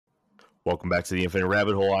Welcome back to the Infinite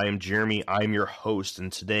Rabbit Hole. I am Jeremy. I am your host,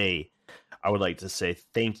 and today I would like to say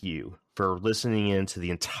thank you for listening in to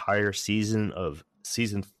the entire season of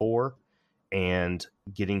Season 4 and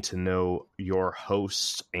getting to know your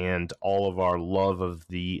hosts and all of our love of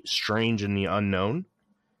the strange and the unknown.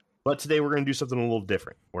 But today we're going to do something a little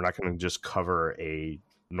different. We're not going to just cover a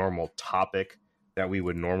normal topic that we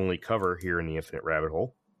would normally cover here in the Infinite Rabbit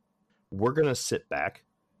Hole. We're going to sit back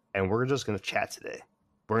and we're just going to chat today.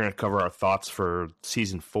 We're going to cover our thoughts for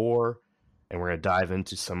Season 4, and we're going to dive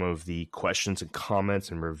into some of the questions and comments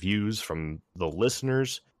and reviews from the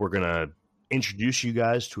listeners. We're going to introduce you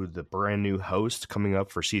guys to the brand new host coming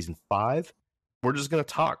up for Season 5. We're just going to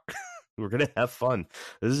talk. We're going to have fun.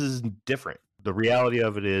 This is different. The reality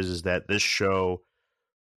of it is that this show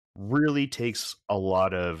really takes a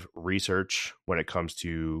lot of research when it comes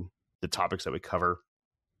to the topics that we cover.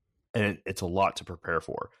 And it's a lot to prepare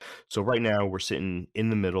for. So right now we're sitting in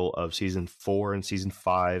the middle of Season 4 and Season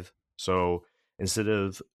 5. So instead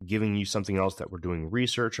of giving you something else that we're doing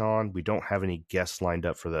research on, we don't have any guests lined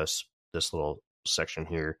up for this little section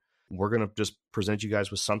here. We're going to just present you guys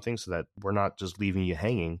with something so that we're not just leaving you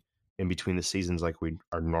hanging in between the seasons like we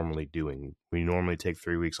are normally doing. We normally take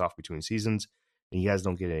 3 weeks off between seasons, and you guys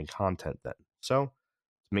don't get any content then. So to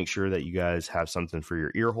make sure that you guys have something for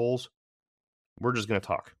your ear holes, we're just going to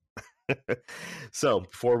talk. So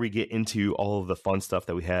before we get into all of the fun stuff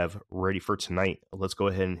that we have ready for tonight, let's go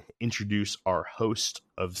ahead and introduce our host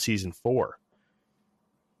of Season 4,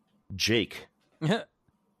 Jake. That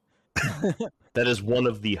is one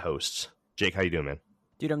of the hosts. Jake, how you doing, man?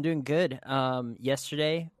 Dude, I'm doing good.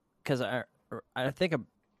 Yesterday, because I think I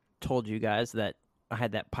told you guys that I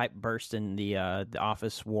had that pipe burst in the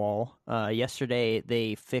office wall. Yesterday,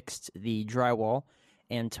 they fixed the drywall.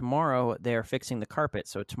 And tomorrow they're fixing the carpet.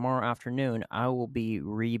 So tomorrow afternoon, I will be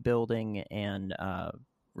rebuilding and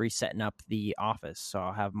resetting up the office. So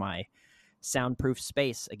I'll have my soundproof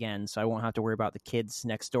space again. So I won't have to worry about the kids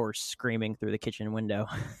next door screaming through the kitchen window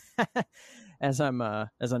as I'm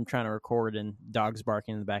trying to record and dogs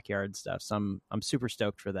barking in the backyard and stuff. So I'm super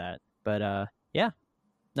stoked for that. But yeah,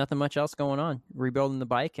 nothing much else going on. Rebuilding the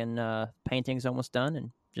bike and painting's almost done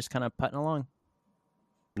and just kind of putting along.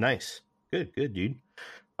 Nice. Good, dude.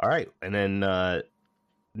 All right, and then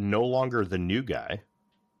no longer the new guy,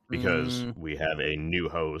 because we have a new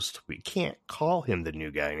host. We can't call him the new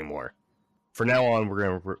guy anymore. For now on, we're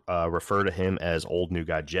going to refer to him as Old New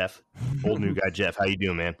Guy Jeff. Old New Guy Jeff, how you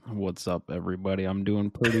doing, man? What's up, everybody? I'm doing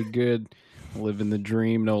pretty good. Living the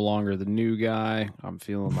dream, no longer the new guy. I'm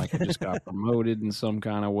feeling like I just got promoted in some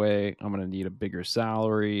kind of way. I'm going to need a bigger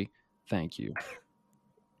salary. Thank you.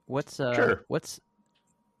 What's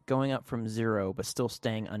going up from 0 but still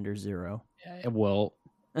staying under 0? Well,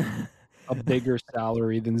 a bigger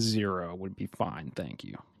salary than 0 would be fine. Thank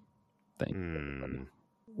you. Thank you.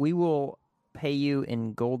 We will pay you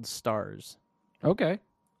in gold stars. Okay.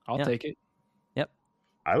 I'll take it. Yep.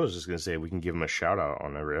 I was just going to say we can give him a shout out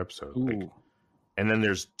on every episode. Ooh. And then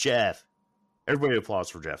there's Jeff. Everybody applause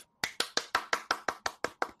for Jeff.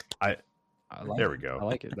 There we go. I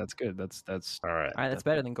like it. That's good. That's all right. All right, that's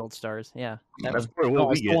better than gold stars. Yeah. That's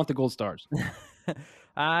what I still want the gold stars.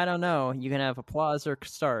 I don't know. You can have applause or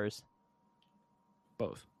stars.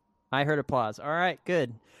 Both. I heard applause. All right,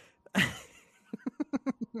 good.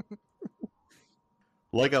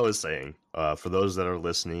 Like I was saying, for those that are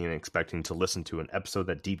listening and expecting to listen to an episode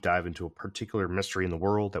that deep dive into a particular mystery in the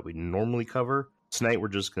world that we normally cover, tonight we're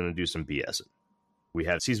just going to do some BSing. We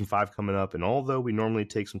have Season 5 coming up, and although we normally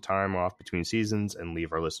take some time off between seasons and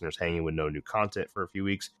leave our listeners hanging with no new content for a few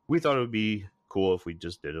weeks, we thought it would be cool if we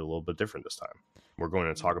just did it a little bit different this time. We're going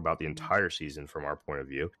to talk about the entire season from our point of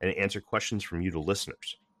view and answer questions from you, the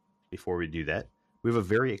listeners. Before we do that, we have a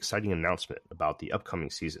very exciting announcement about the upcoming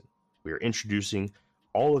season. We are introducing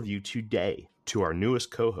all of you today to our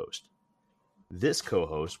newest co-host. This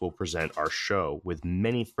co-host will present our show with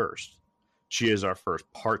many firsts. She is our first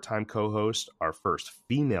part-time co-host, our first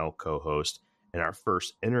female co-host, and our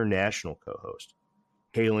first international co-host.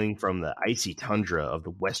 Hailing from the icy tundra of the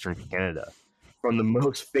Western Canada, from the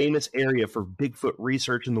most famous area for Bigfoot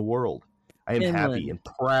research in the world, I am happy and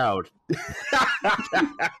proud.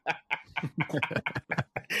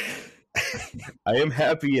 I am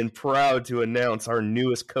happy and proud to announce our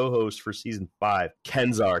newest co-host for Season 5,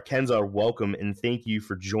 Kenzar. Kenzar, welcome, and thank you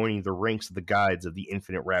for joining the ranks of the guides of the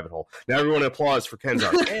Infinite Rabbit Hole. Now everyone applause for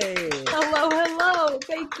Kenzar. Hey. Hello.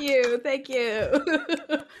 Thank you.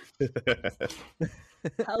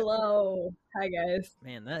 Hello. Hi, guys.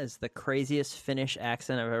 Man, that is the craziest Finnish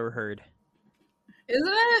accent I've ever heard.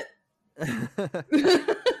 Isn't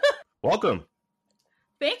it? Welcome.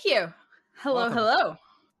 Thank you. Hello. Welcome. Hello.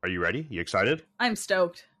 Are you ready? You excited? I'm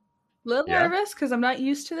stoked. A little Yeah? nervous because I'm not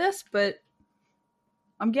used to this, but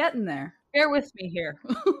I'm getting there. Bear with me here.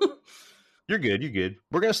 You're good. You're good.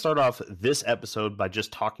 We're going to start off this episode by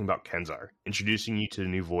just talking about Kenzar, introducing you to the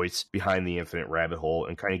new voice behind the Infinite Rabbit Hole,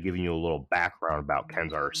 and kind of giving you a little background about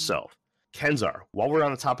Kenzar herself. Kenzar, while we're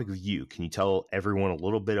on the topic of you, can you tell everyone a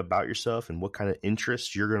little bit about yourself and what kind of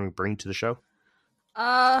interests you're going to bring to the show?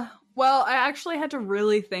 Well, I actually had to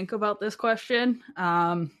really think about this question,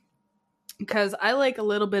 because I like a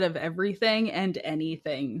little bit of everything and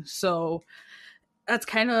anything. So that's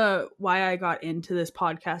kind of why I got into this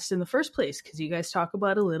podcast in the first place, because you guys talk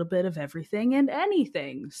about a little bit of everything and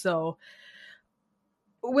anything. So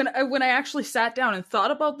when I actually sat down and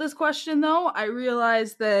thought about this question, though, I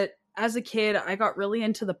realized that as a kid, I got really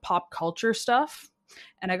into the pop culture stuff,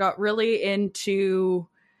 and I got really into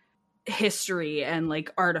history and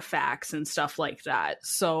like artifacts and stuff like that.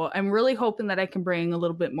 So I'm really hoping that I can bring a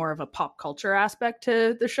little bit more of a pop culture aspect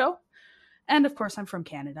to the show. And of course, I'm from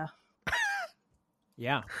Canada.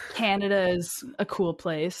 Yeah. Canada is a cool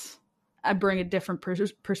place. I bring a different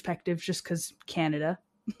perspective just because Canada.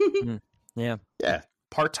 Yeah. Yeah.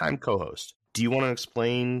 Part-time co-host. Do you want to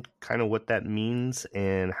explain kind of what that means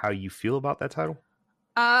and how you feel about that title?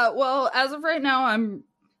 Well, as of right now, I'm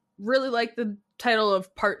really like the title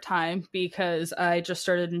of part-time because I just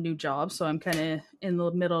started a new job, so I'm kind of in the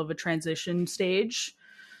middle of a transition stage.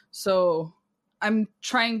 So I'm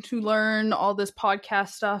trying to learn all this podcast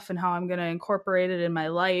stuff and how I'm going to incorporate it in my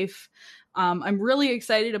life. I'm really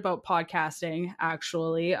excited about podcasting,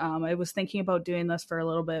 actually. I was thinking about doing this for a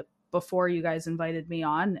little bit before you guys invited me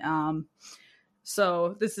on.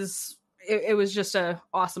 So this is, it was just an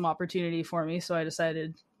awesome opportunity for me. So I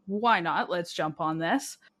decided, why not? Let's jump on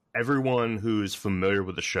this. Everyone who's familiar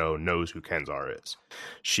with the show knows who Kenzar is.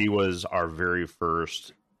 She was our very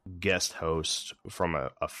first guest host from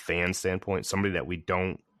a fan standpoint, somebody that we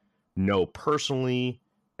don't know personally,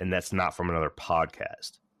 and that's not from another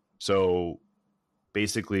podcast. So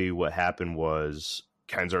basically what happened was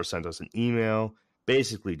Kenzar sent us an email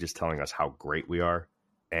basically just telling us how great we are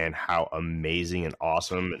and how amazing and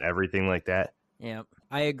awesome and everything like that. Yeah.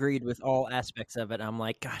 I agreed with all aspects of it. I'm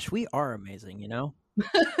like, gosh, we are amazing, you know?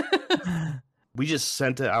 We just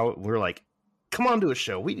sent it out. We're like, come on to a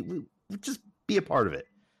show. We just be a part of it.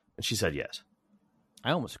 And she said yes.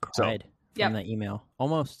 I almost cried from Yep. that email.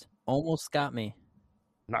 Almost got me.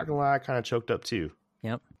 Not gonna lie, I kind of choked up too.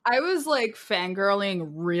 Yep. I was like fangirling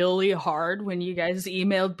really hard when you guys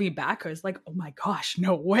emailed me back. I was like, oh my gosh,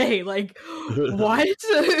 no way. Like, what?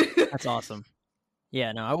 That's awesome.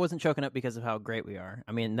 Yeah, no, I wasn't choking up because of how great we are.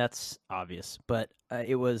 I mean, that's obvious, but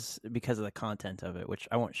it was because of the content of it, which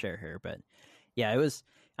I won't share here. But yeah, it was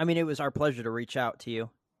our pleasure to reach out to you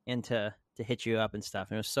and to hit you up and stuff.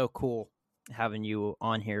 And it was so cool having you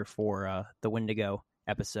on here for the Wendigo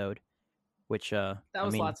episode, which That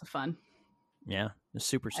was lots of fun. Yeah, it was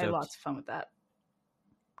super I had stoked. lots of fun with that.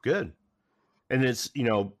 Good. And it's,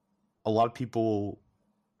 a lot of people,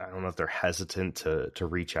 I don't know if they're hesitant to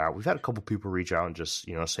reach out. We've had a couple people reach out and just,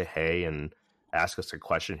 say hey and ask us a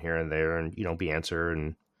question here and there and, be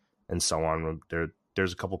answered and so on.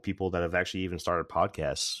 There's a couple people that have actually even started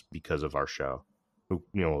podcasts because of our show. Who,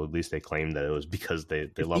 at least they claim that it was because they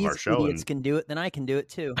love our show. Idiots can do it, then I can do it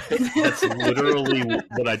too. That's literally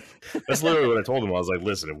what I told them. I was like,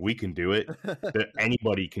 listen, if we can do it, then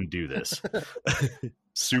anybody can do this.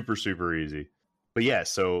 Super, super easy. But yeah,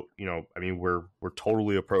 so, we're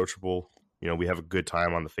totally approachable. We have a good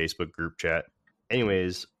time on the Facebook group chat.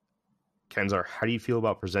 Anyways, Kenzar, how do you feel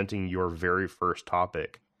about presenting your very first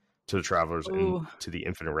topic to the travelers into the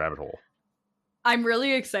Infinite Rabbit Hole? I'm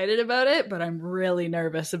really excited about it, but I'm really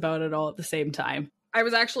nervous about it all at the same time. I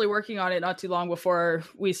was actually working on it not too long before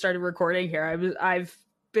we started recording here. I've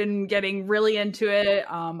been getting really into it.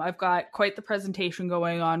 I've got quite the presentation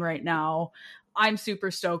going on right now. I'm super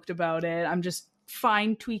stoked about it. I'm just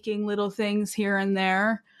fine tweaking little things here and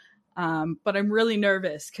there. But I'm really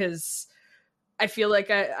nervous because I feel like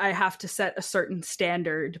I have to set a certain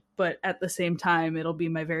standard, but at the same time, it'll be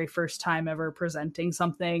my very first time ever presenting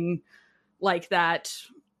something like that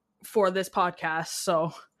for this podcast.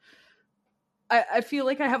 So I feel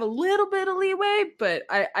like I have a little bit of leeway, but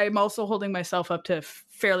I'm also holding myself up to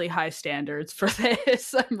fairly high standards for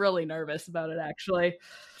this. I'm really nervous about it, actually.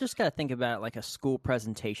 Just got to think about it like a school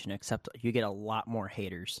presentation, except you get a lot more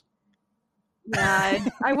haters. Yeah,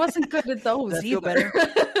 I wasn't good at those Does that either. feel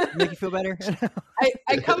better? Make you feel better?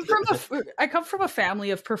 I come from a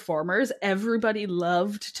family of performers. Everybody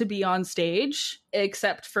loved to be on stage,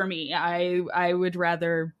 except for me. I would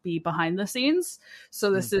rather be behind the scenes.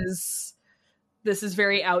 So this is this is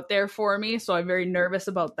very out there for me, so I'm very nervous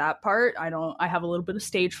about that part. I have a little bit of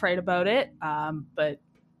stage fright about it, but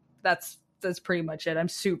that's pretty much it. I'm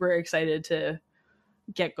super excited to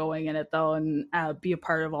get going in it though, and be a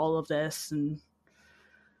part of all of this and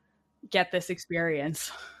get this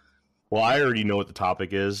experience. Well, I already know what the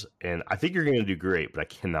topic is, and I think you're going to do great, but I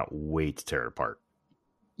cannot wait to tear it apart.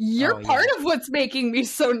 You're part of what's making me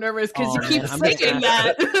so nervous, because you keep man, saying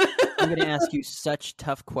that. I'm going to ask you such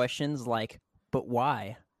tough questions like, but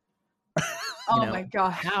why? Oh my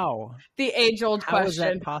gosh. How? The age-old How is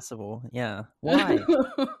question. that possible? Yeah. Why?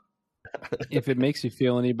 If it makes you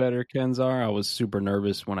feel any better, Kenzar, I was super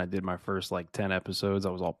nervous when I did my first 10 episodes. I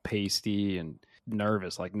was all pasty and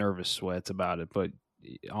nervous, nervous sweats about it. But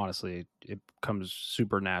honestly, it comes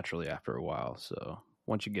super naturally after a while. So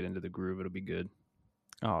once you get into the groove, it'll be good.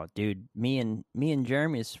 Oh, dude, me and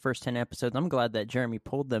Jeremy's first 10 episodes, I'm glad that Jeremy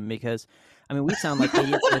pulled them, because, I mean, we sound like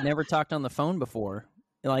idiots that never talked on the phone before.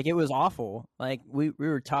 It was awful. We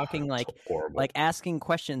were talking asking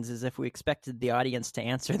questions as if we expected the audience to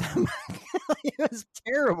answer them. It was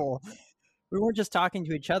terrible. We weren't just talking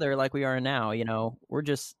to each other like we are now, we're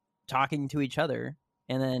just talking to each other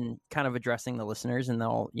and then kind of addressing the listeners, and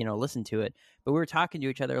they'll, listen to it. But we were talking to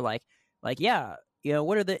each other yeah,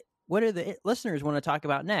 what are the listeners want to talk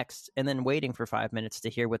about next? And then waiting for 5 minutes to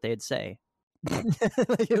hear what they'd say.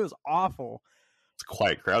 It was awful. It's a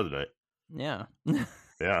quiet crowd tonight. Yeah.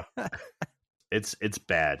 Yeah. It's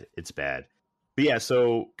bad. It's bad. But yeah,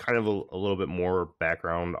 so kind of a little bit more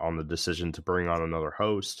background on the decision to bring on another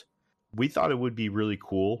host. We thought it would be really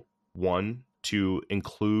cool, one, to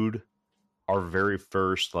include our very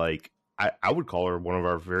first, I would call her one of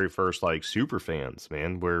our very first super fans,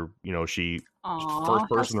 man, where, she's the first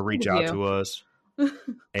person to reach out to us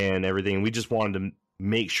and everything. We just wanted to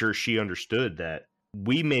make sure she understood that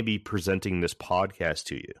we may be presenting this podcast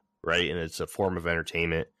to you, right? And it's a form of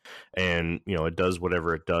entertainment, and, it does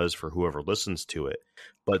whatever it does for whoever listens to it.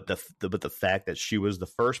 But the fact that she was the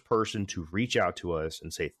first person to reach out to us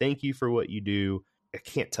and say, thank you for what you do, I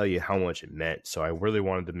can't tell you how much it meant. So I really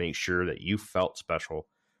wanted to make sure that you felt special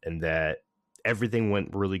and that everything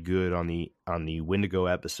went really good on the Wendigo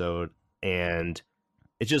episode, and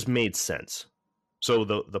it just made sense. So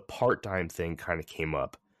the part-time thing kind of came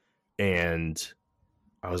up, and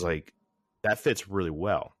I was like, that fits really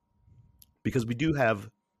well, because we do have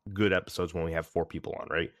good episodes when we have 4 people on,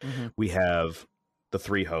 right? Mm-hmm. We have the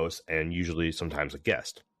 3 hosts and usually sometimes a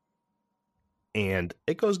guest, and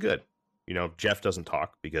it goes good. Jeff doesn't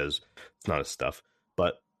talk because it's not his stuff,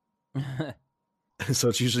 but so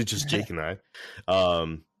it's usually just Jake and I.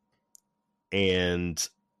 And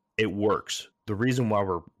it works. The reason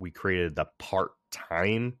why we created the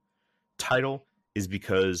part-time title is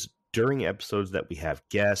because during episodes that we have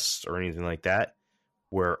guests or anything like that,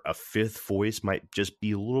 where a 5th voice might just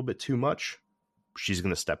be a little bit too much, she's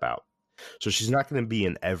going to step out. So she's not going to be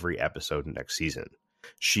in every episode next season.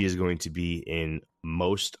 She is going to be in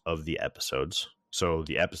most of the episodes. So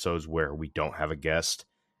the episodes where we don't have a guest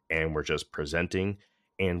and we're just presenting,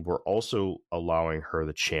 and we're also allowing her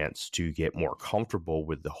the chance to get more comfortable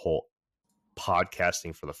with the whole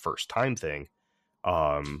podcasting for the first time thing,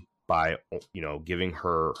 by, giving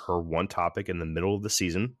her one topic in the middle of the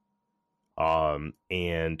season.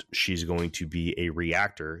 And she's going to be a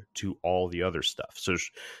reactor to all the other stuff. So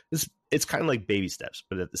it's kind of like baby steps,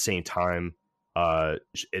 but at the same time,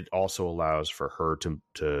 it also allows for her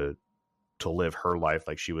to live her life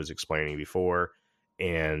like she was explaining before,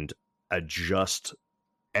 and adjust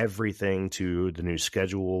everything to the new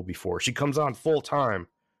schedule before she comes on full time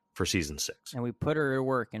for season 6. And we put her to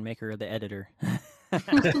work and make her the editor.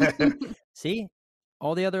 See,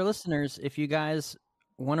 all the other listeners, if you guys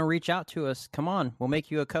want to reach out to us, come on, we'll make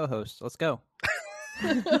you a co-host. Let's go.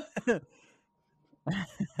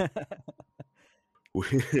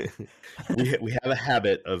 we have a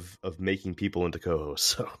habit of making people into co-hosts,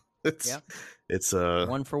 so it's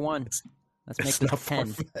 1 for 1. Let's make this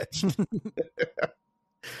 10.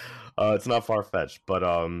 It's not far-fetched,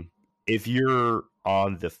 but if you're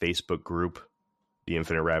on the Facebook group, the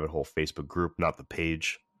Infinite Rabbit Hole Facebook group, not the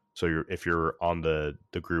page. So if you're on the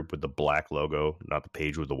group with the black logo, not the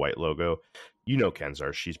page with the white logo,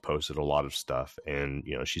 Kenzar, she's posted a lot of stuff, and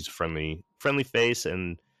she's a friendly face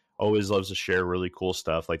and always loves to share really cool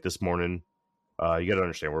stuff. Like this morning, you got to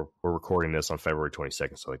understand we're recording this on February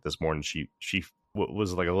 22nd. So this morning she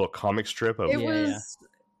was like a little comic strip of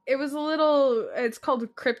It was a little, it's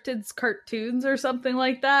called Cryptids Cartoons or something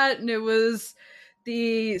like that, and it was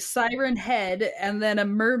the siren head and then a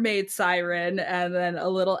mermaid siren and then a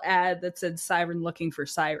little ad that said siren looking for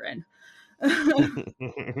siren.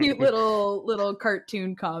 Cute little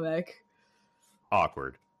cartoon comic.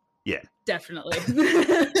 awkward. Yeah, Definitely.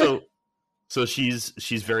 so she's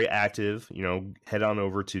very active. Head on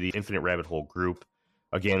over to the Infinite Rabbit Hole group.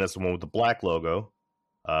 Again, that's the one with the black logo.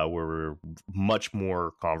 Where we're much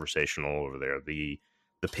more conversational over there. The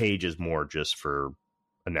page is more just for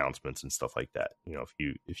announcements and stuff like that.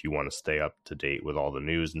 If you want to stay up to date with all the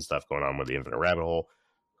news and stuff going on with the Infinite Rabbit Hole,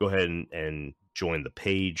 go ahead and join the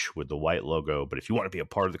page with the white logo. But if you want to be a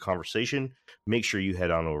part of the conversation, make sure you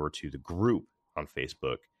head on over to the group on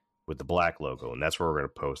Facebook with the black logo, and that's where we're going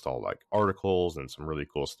to post all like articles and some really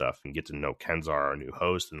cool stuff, and get to know Kenzar, our new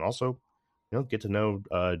host, and also get to know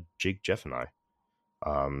Jake, Jeff, and I.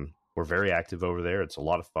 We're very active over there. It's a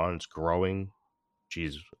lot of fun. It's growing.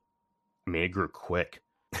 Jeez, it grew quick.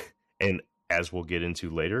 And as we'll get into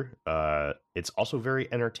later, it's also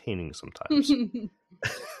very entertaining sometimes.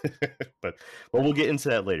 but we'll get into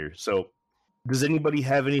that later. So does anybody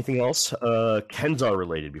have anything else Kenzar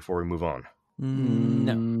related before we move on?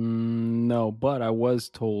 No, but I was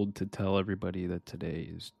told to tell everybody that today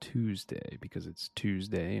is Tuesday, because it's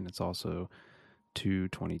Tuesday and it's also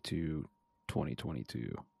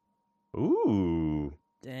 2/22/2022. Ooh.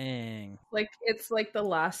 Dang. It's like the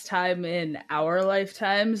last time in our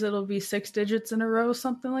lifetimes it'll be 6 digits in a row,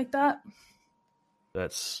 something like that.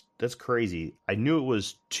 That's crazy. I knew it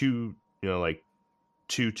was 2, like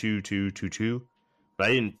 22222, but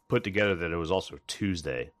I didn't put together that it was also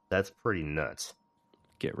Tuesday. That's pretty nuts.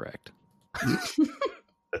 Get wrecked.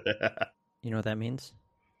 You know what that means?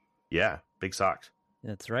 Yeah, big socks.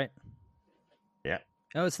 That's right. Yeah.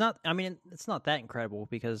 Oh, it's not. I mean, it's not that incredible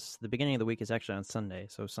because the beginning of the week is actually on Sunday.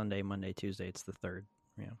 So Sunday, Monday, Tuesday, it's the third.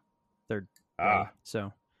 Third day.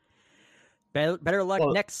 So better luck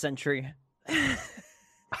next century.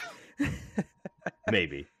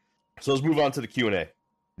 Maybe. So let's move on to the Q&A.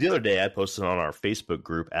 The other day, I posted on our Facebook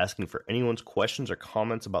group asking for anyone's questions or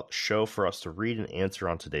comments about the show for us to read and answer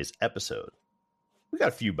on today's episode. We got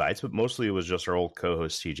a few bites, but mostly it was just our old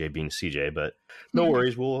co-host CJ being CJ. But no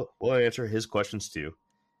worries, we'll answer his questions too.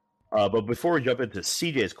 But before we jump into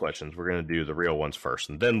CJ's questions, we're going to do the real ones first,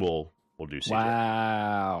 and then we'll do CJ.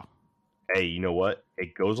 Wow. Hey, you know what?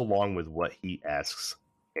 It goes along with what he asks,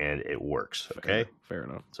 and it works. Okay, fair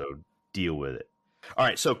enough. So deal with it. All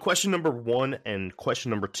right. So question number 1 and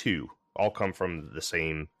question number 2 all come from the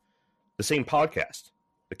same podcast.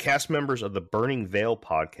 The cast members of the Burning Veil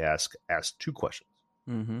podcast asked 2 questions.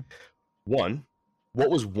 Mm-hmm. 1,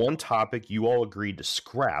 what was one topic you all agreed to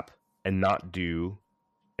scrap and not do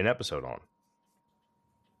an episode on?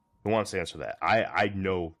 Who wants to answer that? I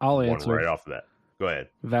know I'll one answer right off of that. Go ahead.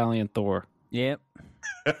 Valiant Thor. Yep.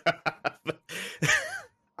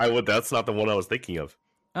 That's not the one I was thinking of.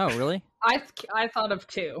 Oh, really? I thought of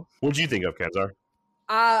 2. What'd you think of, Kenzar?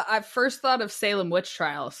 I first thought of Salem witch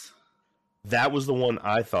trials. That was the one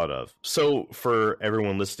I thought of. So for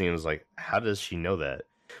everyone listening, is like, how does she know that?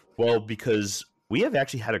 Well, because we have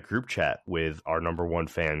actually had a group chat with our number 1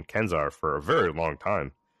 fan, Kenzar, for a very long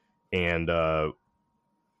time. And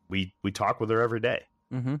we talk with her every day.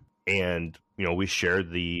 Mm-hmm. And, we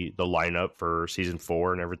shared the lineup for season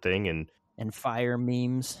 4 and everything. And fire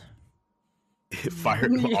memes.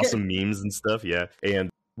 Awesome memes and stuff. Yeah. And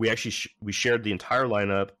we actually we shared the entire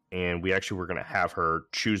lineup, and we actually were going to have her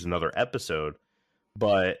choose another episode,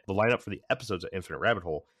 but the lineup for the episodes of Infinite Rabbit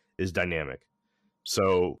Hole is dynamic.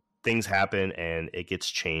 So things happen and it gets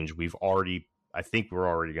changed. I think we're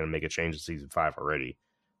already going to make a change in season 5 already,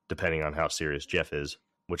 depending on how serious Jeff is,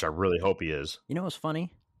 which I really hope he is. You know what's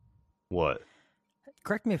funny? What?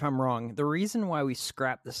 Correct me if I'm wrong. The reason why we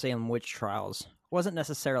scrapped the Salem witch trials wasn't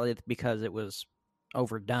necessarily because it was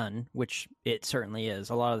overdone, which it certainly is.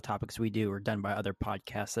 A lot of the topics we do are done by other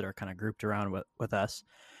podcasts that are kind of grouped around with us.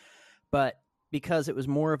 But because it was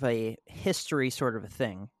more of a history sort of a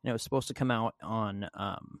thing, it was supposed to come out on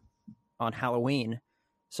Halloween.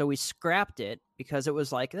 So we scrapped it because it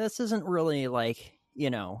was like, this isn't really like,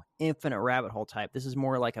 Infinite Rabbit Hole type. This is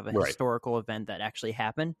more like of a historical event that actually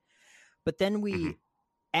happened. But then we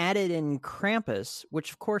added in Krampus,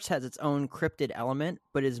 which of course has its own cryptid element,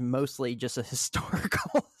 but is mostly just a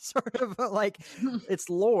historical sort of like, it's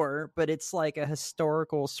lore, but it's like a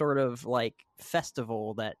historical sort of like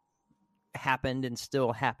festival that happened and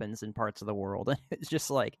still happens in parts of the world. And it's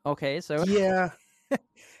just like, okay, so yeah.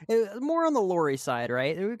 More on the lore side,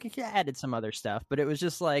 right? We added some other stuff, but it was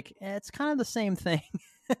just like, it's kind of the same thing.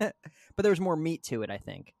 But there was more meat to it, I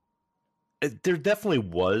think. There definitely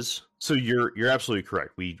was. So you're absolutely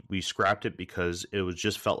correct. We scrapped it because it was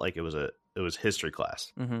just felt like it was history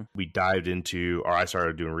class. Mm-hmm. We dived into, or I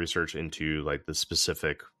started doing research into like the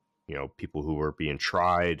specific, people who were being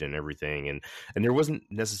tried and everything, and there wasn't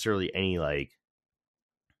necessarily any like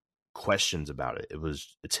questions about it.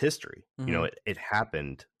 It's history. You know, Mhm. it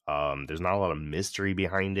happened. There's not a lot of mystery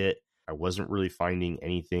behind it. I wasn't really finding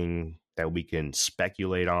anything that we can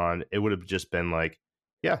speculate on. It would have just been like,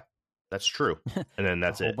 yeah, that's true. And then A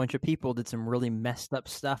that's whole it. bunch of people did some really messed up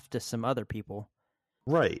stuff to some other people.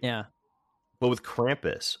 Right. Yeah. But with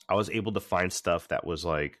Krampus, I was able to find stuff that was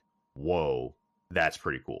like, whoa, that's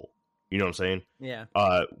pretty cool. You know what I'm saying? Yeah.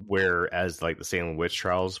 Whereas like the Salem witch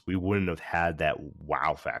trials, we wouldn't have had that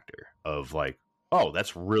wow factor of like, oh,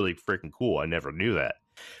 that's really freaking cool. I never knew that.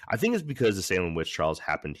 I think it's because the Salem witch trials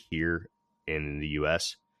happened here in the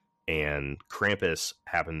US and Krampus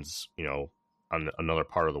happens, you know, on another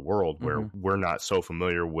part of the world where we're not so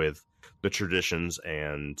familiar with the traditions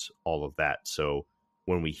and all of that. So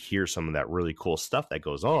when we hear some of that really cool stuff that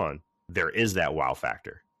goes on, there is that wow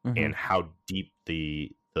factor. And how deep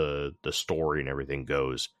the story and everything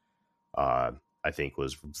goes, I think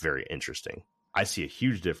was very interesting. I see a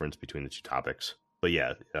huge difference between the two topics, but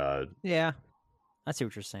yeah, Yeah. I see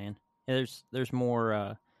what you're saying. Yeah, there's more.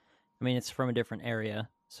 I mean, it's from a different area,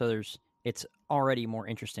 so it's already more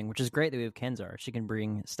interesting, which is great that we have Kenzar. She can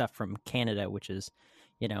bring stuff from Canada, which is,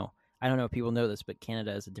 you know, I don't know if people know this, but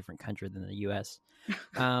Canada is a different country than the U.S.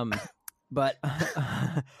 But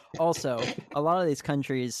also, a lot of these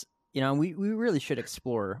countries, you know, we really should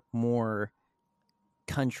explore more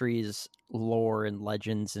countries' lore and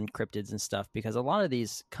legends and cryptids and stuff, because a lot of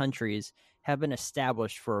these countries have been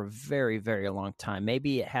established for a very, very long time.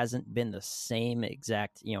 Maybe it hasn't been the same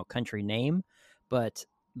exact, you know, country name, but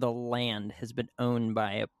the land has been owned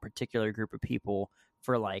by a particular group of people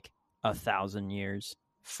for like 1,000 years,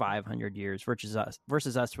 500 years, versus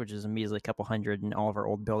us, which is a measly couple hundred, and all of our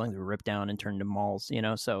old buildings were ripped down and turned into malls, you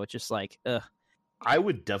know? So it's just like, ugh. I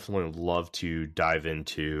would definitely love to dive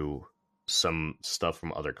into some stuff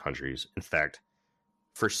from other countries. In fact,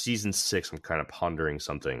 for season 6, I'm kind of pondering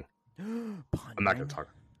something. I'm not going to talk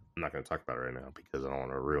about it right now because I don't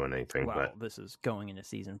want to ruin anything. Wow, but this is going into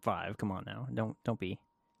season 5. Come on now, don't be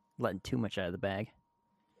letting too much out of the bag.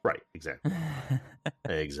 Right, exactly,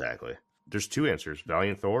 exactly. There's 2 answers: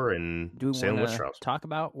 Valiant Thor and Do we Salem want Witch to Trials. talk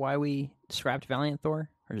about why we scrapped Valiant Thor,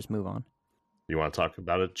 or just move on? You want to talk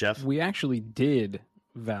about it, Jeff? We actually did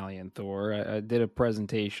Valiant Thor. I did a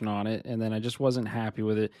presentation on it, and then I just wasn't happy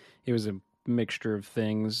with it. It was a mixture of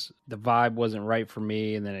things. The vibe wasn't right for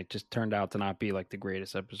me, and then it just turned out to not be like the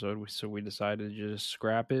greatest episode. So we decided to just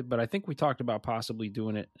scrap it. But I think we talked about possibly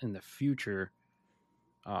doing it in the future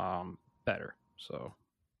better. So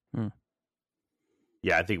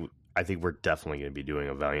Yeah, I think we're definitely going to be doing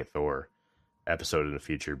a Valiant Thor episode in the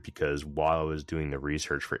future, because while I was doing the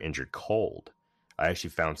research for Injured Cold, I actually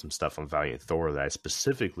found some stuff on Valiant Thor that I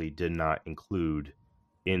specifically did not include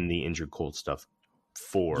in the Injured Cold stuff.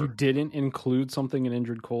 you didn't include something in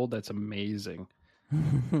Injured Cold? That's amazing.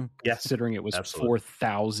 Yeah, Considering it was absolutely.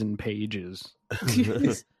 4,000 pages.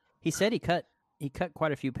 He said he cut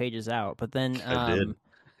quite a few pages out, but then I did.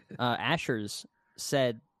 Asher's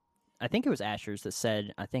said, I think it was Asher's that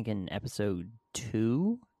said, I think in episode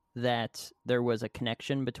 2, that there was a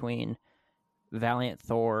connection between Valiant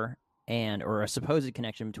Thor or a supposed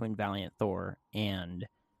connection between Valiant Thor and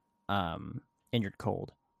Injured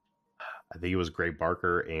Cold. I think it was Gray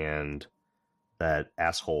Barker and that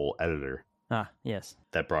asshole editor Ah, yes.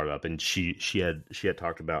 that brought it up, and she had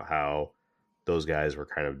talked about how those guys were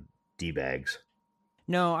kind of D-bags.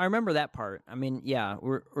 No, I remember that part. I mean, yeah,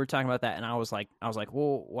 we're talking about that, and I was like,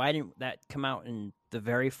 well, why didn't that come out in the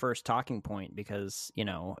very first talking point? Because, you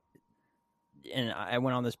know, and I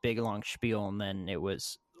went on this big long spiel, and then it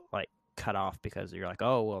was like cut off because you're like,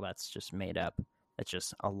 oh, well, that's just made up. That's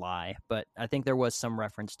just a lie. But I think there was some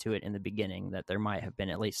reference to it in the beginning, that there might have been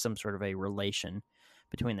at least some sort of a relation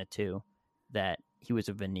between the two, that he was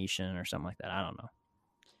a Venetian or something like that. I don't know.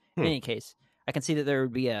 In any case, I can see that there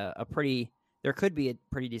would be there could be a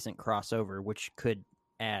pretty decent crossover, which could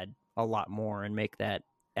add a lot more and make that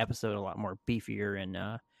episode a lot more beefier and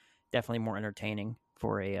definitely more entertaining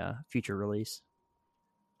for a future release.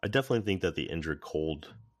 I definitely think that the Injured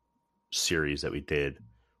Cold series that we did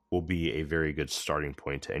will be a very good starting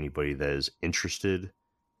point to anybody that is interested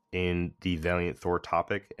in the Valiant Thor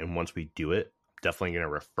topic. And once we do it, I'm definitely going to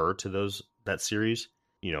refer to that series.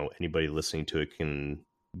 You know, anybody listening to it can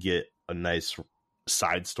get a nice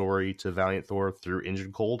side story to Valiant Thor through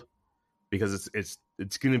Injured Cold, because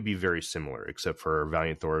it's going to be very similar, except for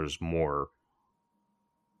Valiant Thor is more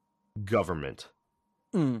government.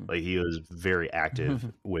 Like, he was very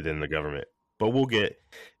active within the government, but we'll get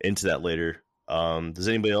into that later. Does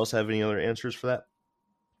anybody else have any other answers for that?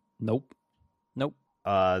 Nope.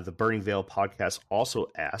 The Burning Veil podcast also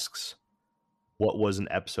asks, what was an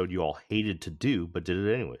episode you all hated to do but did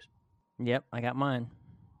it anyways? Yep, I got mine.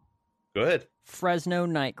 Go ahead. Fresno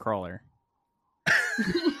Nightcrawler.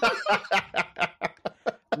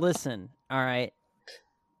 Listen, all right.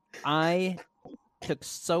 I took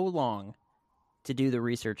so long to do the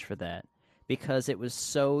research for that because it was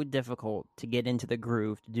so difficult to get into the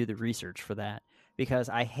groove to do the research for that because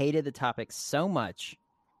I hated the topic so much.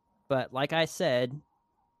 But like I said,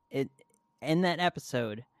 in that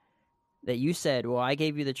episode that you said, well, I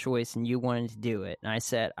gave you the choice and you wanted to do it. And I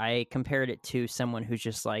said, I compared it to someone who's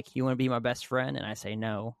just like, you want to be my best friend? And I say,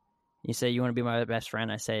 no. You say, you want to be my best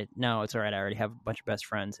friend? I say, no, it's all right. I already have a bunch of best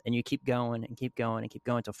friends. And you keep going and keep going and keep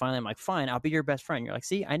going until finally I'm like, fine, I'll be your best friend. You're like,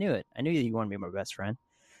 see, I knew it. I knew you want to be my best friend.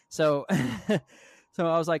 So, so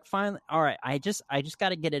I was like, fine, all right. I just got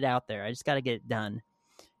to get it out there. I just got to get it done.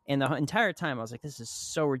 And the entire time I was like, this is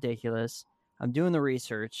so ridiculous. I'm doing the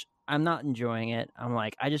research. I'm not enjoying it. I'm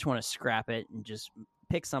like, I just want to scrap it and just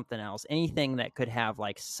pick something else. Anything that could have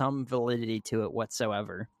like some validity to it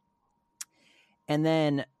whatsoever. And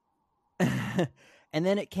then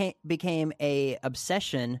it became a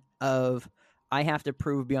obsession of I have to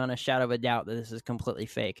prove beyond a shadow of a doubt that this is completely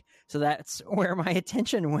fake. So that's where my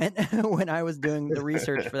attention went when I was doing the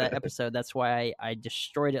research for that episode. That's why I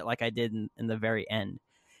destroyed it like I did in the very end.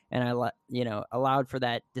 And I allowed for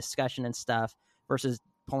that discussion and stuff versus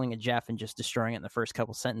pulling a Jeff and just destroying it in the first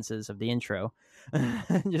couple sentences of the intro.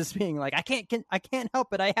 Just being like, I can't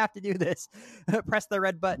help it. I have to do this. Press the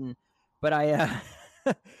red button. But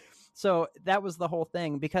so that was the whole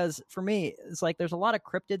thing, because for me, it's like there's a lot of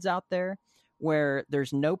cryptids out there where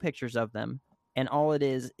there's no pictures of them, and all it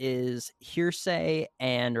is hearsay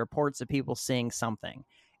and reports of people seeing something.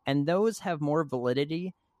 And those have more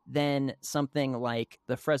validity than something like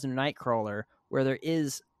the Fresno Nightcrawler, where there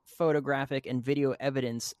is photographic and video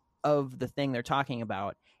evidence of the thing they're talking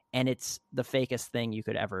about, and it's the fakest thing you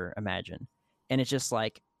could ever imagine. And it's just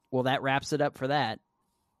like, well, that wraps it up for that.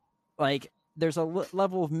 Like, there's a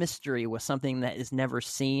level of mystery with something that is never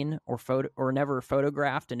seen or never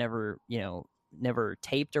photographed and never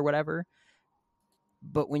taped or whatever.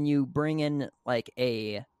 But when you bring in like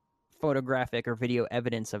a photographic or video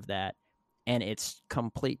evidence of that and it's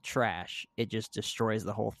complete trash, it just destroys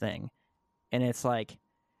the whole thing. And it's like,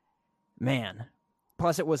 man,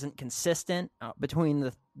 plus it wasn't consistent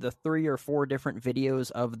between the 3 or 4 different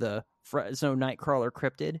videos of the Fresno Nightcrawler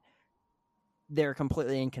cryptid. They're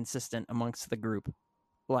completely inconsistent amongst the group.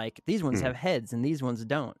 Like, these ones have heads and these ones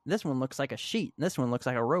don't. This one looks like a sheet and this one looks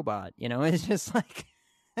like a robot. It's just like,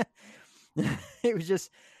 it was just,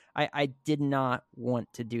 I did not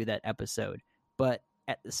want to do that episode. But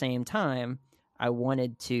at the same time, I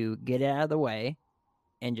wanted to get it out of the way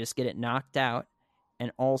and just get it knocked out.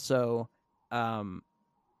 And also,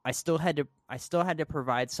 I still had to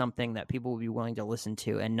provide something that people would be willing to listen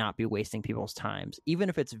to and not be wasting people's times. Even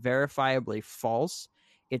if it's verifiably false,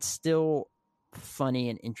 it's still funny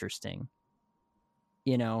and interesting,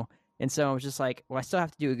 And so I was just like, well, I still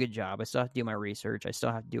have to do a good job. I still have to do my research. I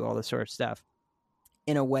still have to do all this sort of stuff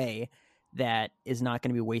in a way that is not going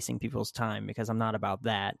to be wasting people's time, because I'm not about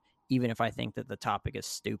that, even if I think that the topic is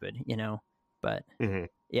stupid, But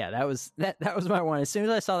yeah, that was my one. As soon as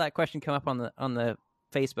I saw that question come up on the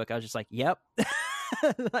Facebook, I was just like, yep.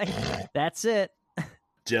 Like, that's it.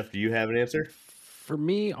 Jeff, do you have an answer? For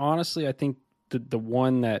me, honestly, I think the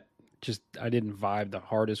one that just I didn't vibe the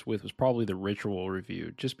hardest with was probably the Ritual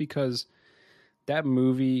review, just because that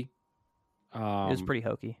movie it was pretty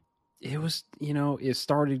hokey. It was, it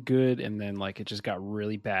started good and then like it just got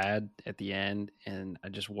really bad at the end, and I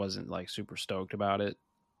just wasn't like super stoked about it.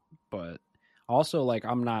 But also, like,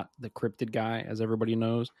 I'm not the cryptid guy, as everybody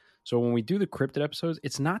knows. So when we do the cryptid episodes,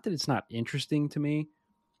 it's not that it's not interesting to me.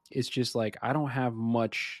 It's just like I don't have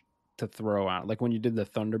much to throw out. Like when you did the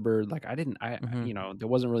Thunderbird, like there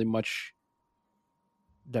wasn't really much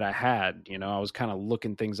that I had. I was kind of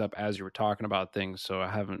looking things up as you were talking about things. So I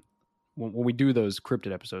haven't. When we do those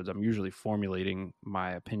cryptid episodes, I'm usually formulating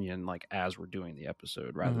my opinion like as we're doing the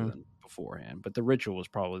episode rather than beforehand. But the Ritual was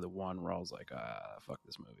probably the one where I was like, fuck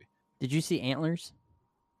this movie. Did you see Antlers?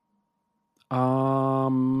 I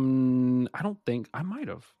don't think I might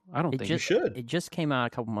have. I don't think you should. It just came out a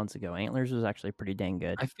couple months ago. Antlers was actually pretty dang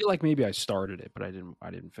good. I feel like maybe I started it, but I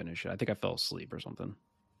didn't finish it. I think I fell asleep or something.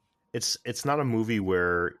 It's not a movie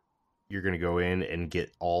where you're going to go in and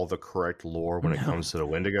get all the correct lore when it comes to the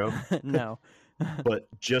Wendigo. No. But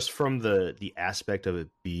just from the aspect of it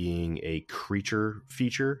being a creature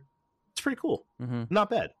feature, it's pretty cool. Not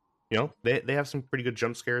bad. They have some pretty good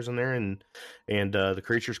jump scares in there, and the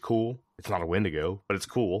creature's cool. It's not a Wendigo, but it's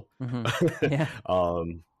cool. Yeah.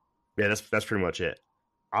 That's pretty much it.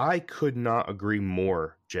 I could not agree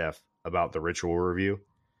more, Jeff, about the Ritual review.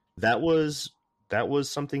 that was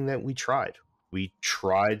something that we tried. We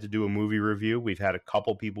tried to do a movie review. We've had a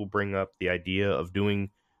couple people bring up the idea of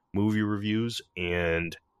doing movie reviews,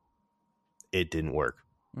 and it didn't work.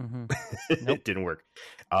 Mm-hmm. It didn't work.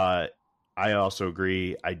 I also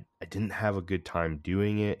agree. I didn't have a good time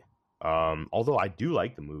doing it. Although I do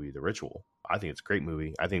like the movie, The Ritual. I think it's a great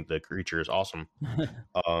movie. I think the creature is awesome.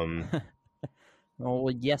 Oh,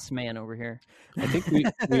 yes, man, over here. I think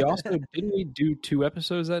we also didn't we do 2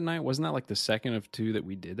 episodes that night? Wasn't that like the second of 2 that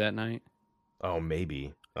we did that night? Oh,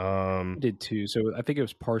 maybe. We did 2, so I think it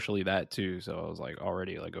was partially that too. So I was like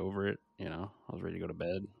already like over it. You know, I was ready to go to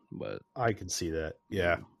bed. But I can see that.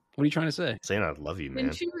 Yeah. What are you trying to say? Saying I love you, man.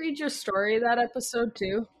 Didn't you read your story that episode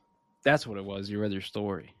too? That's what it was. You read your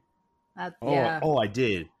story. Yeah. Oh, I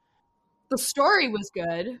did. The story was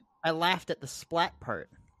good. I laughed at the splat part.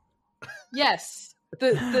 Yes.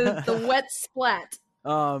 The wet splat.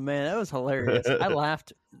 Oh, man, that was hilarious. I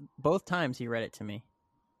laughed both times he read it to me.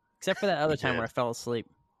 Except for that other time where I fell asleep.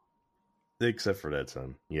 Except for that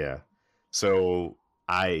time. Yeah. So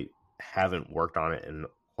I haven't worked on it in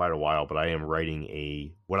quite a while, but I am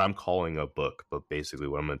writing what I'm calling a book, but basically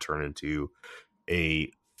what I'm going to turn into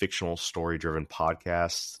a fictional story-driven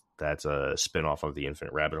podcast that's a spinoff of The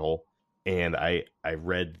Infinite Rabbit Hole. And I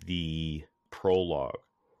read the prologue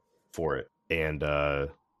for it, and yeah,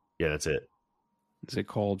 that's it. Is it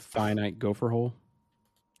called Finite Gopher Hole?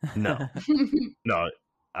 No. No.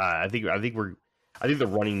 I think the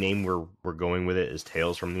running name we're going with it is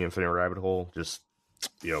Tales from the Infinite Rabbit Hole. Just,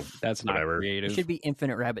 you know, that's not whatever. creative. It should be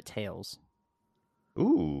Infinite Rabbit Tales.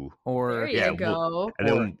 Ooh. Or there you go.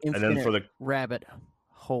 And then for the rabbit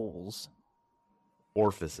holes.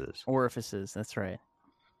 Orifices. That's right.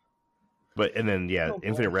 But and then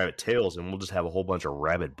Infinite Rabbit Tales, and we'll just have a whole bunch of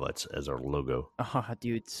rabbit butts as our logo. Oh,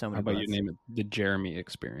 dude, so many. How about butts. you name it the Jeremy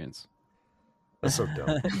Experience? That's so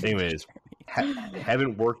dumb. Anyways,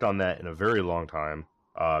 haven't worked on that in a very long time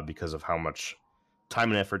because of how much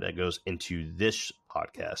time and effort that goes into this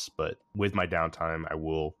podcast. But with my downtime,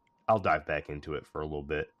 I'll dive back into it for a little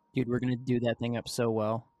bit. Dude, we're gonna do that thing up so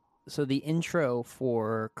well. So the intro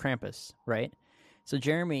for Krampus, right? So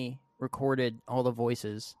Jeremy recorded all the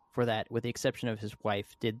voices for that, with the exception of his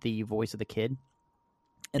wife, did the voice of the kid.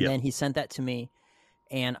 And then he sent that to me,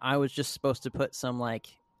 and I was just supposed to put some, like,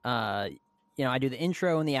 I do the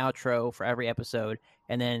intro and the outro for every episode,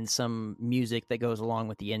 and then some music that goes along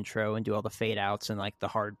with the intro, and do all the fade outs and, like, the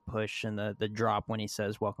hard push and the drop when he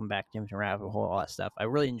says, "Welcome back to Infinite Rabbit Hole," all that stuff. I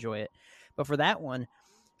really enjoy it. But for that one,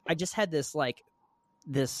 I just had this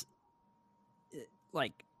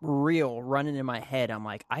reel running in my head. I'm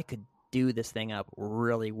like, I could do this thing up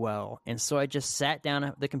really well. And so I just sat down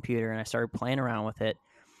at the computer and I started playing around with it.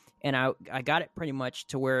 And I got it pretty much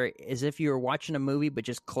to where as if you were watching a movie, but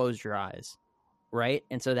just close your eyes. Right.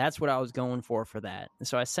 And so that's what I was going for that. And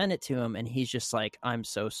so I sent it to him, and he's just like, I'm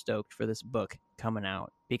so stoked for this book coming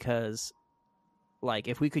out, because like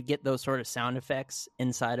if we could get those sort of sound effects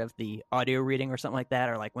inside of the audio reading or something like that,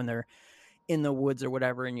 or like when they're in the woods or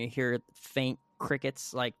whatever, and you hear faint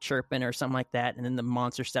crickets like chirping or something like that, and then the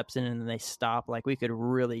monster steps in and then they stop, like we could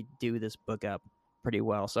really do this book up pretty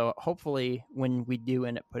well. So hopefully when we do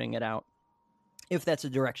end up putting it out, if that's a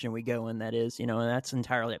direction we go in, that is, and that's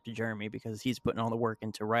entirely up to Jeremy, because he's putting all the work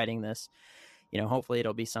into writing this, hopefully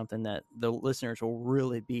it'll be something that the listeners will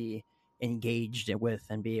really be engaged with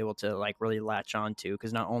and be able to like really latch on to,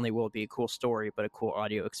 because not only will it be a cool story, but a cool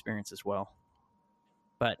audio experience as well.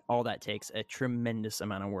 But all that takes a tremendous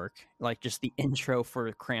amount of work. Like just the intro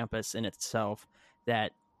for Krampus in itself,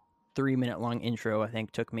 that 3-minute long intro, I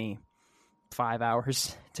think took me 5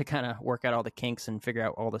 hours to kind of work out all the kinks and figure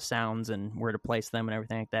out all the sounds and where to place them and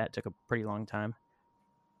everything like that. It took a pretty long time.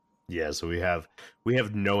 Yeah, so we have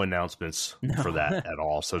no announcements for that at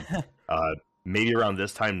all. So maybe around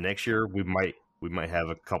this time next year we might have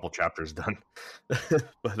a couple chapters done.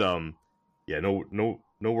 But yeah, no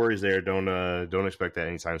worries there. Don't expect that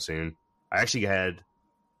anytime soon. I actually had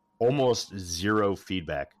almost zero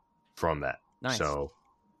feedback from that. Nice. So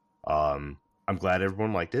I'm glad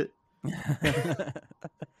everyone liked it.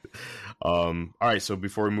 All right, so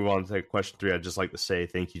before we move on to question 3, I'd just like to say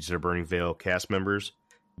thank you to the Burning Veil cast members.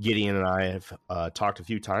 Gideon and I have talked a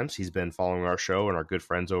few times. He's been following our show and our good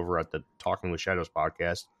friends over at the Talking with Shadows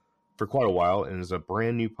podcast for quite a while, and is a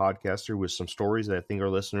brand new podcaster with some stories that I think our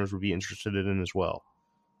listeners would be interested in as well.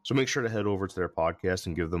 So make sure to head over to their podcast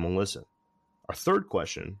and give them a listen. Our third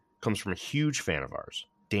question comes from a huge fan of ours,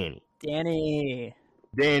 Danny. Danny.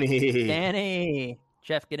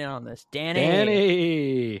 Jeff, get in on this.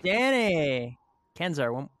 Danny.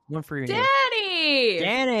 Kenzar, one for you. Danny.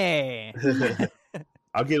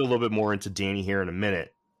 I'll get a little bit more into Danny here in a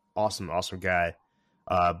minute. awesome guy.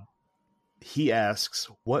 He asks,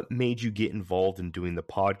 what made you get involved in doing the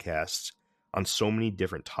podcast on so many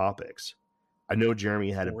different topics? I know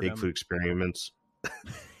Jeremy had Boredom. a Bigfoot experience.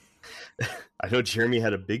 I know Jeremy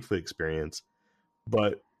had a Bigfoot experience,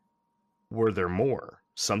 but were there more?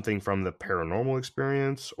 Something from the paranormal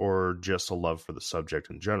experience or just a love for the subject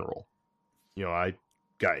in general? You know, I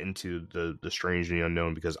got into the strange and the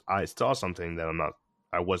unknown because I saw something that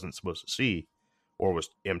I wasn't supposed to see, or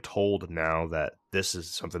am told now that this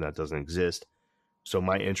is something that doesn't exist. So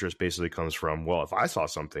my interest basically comes from, well, if I saw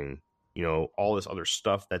something, you know, all this other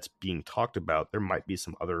stuff that's being talked about, there might be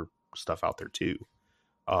some other stuff out there too.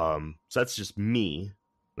 So that's just me.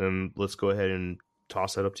 Then let's go ahead and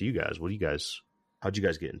toss that up to you guys. How'd you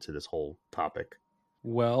guys get into this whole topic?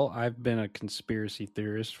 Well, I've been a conspiracy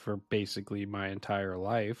theorist for basically my entire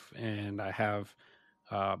life, and I have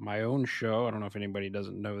my own show. I don't know if anybody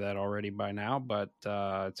doesn't know that already by now, but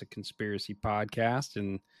it's a conspiracy podcast,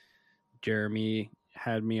 and Jeremy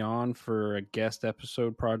had me on for a guest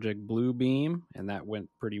episode, Project Bluebeam, and that went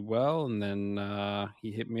pretty well. And then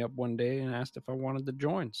he hit me up one day and asked if I wanted to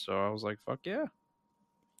join. So I was like, fuck yeah.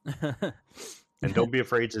 And don't be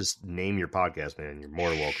afraid to name your podcast, man. You're more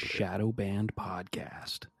than welcome. Shadow Band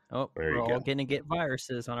Podcast. Oh, There you we're go. all going to get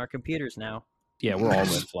viruses on our computers now. Yeah, we're all red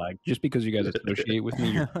flagged. Just because you guys associate with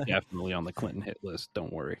me, you're definitely on the Clinton hit list.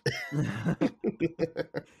 Don't worry.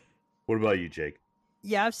 What about you, Jake?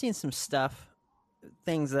 Yeah, I've seen some stuff,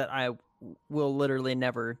 things that I will literally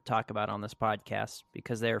never talk about on this podcast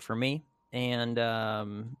because they're for me and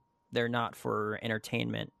they're not for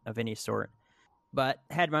entertainment of any sort. But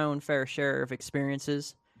had my own fair share of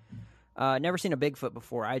experiences. Never seen a Bigfoot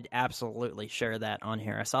before. I'd absolutely share that on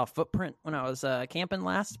here. I saw a footprint when I was camping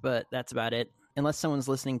last, but that's about it. Unless someone's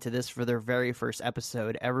listening to this for their very first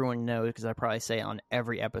episode, everyone knows, because I probably say on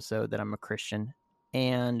every episode, that I'm a Christian.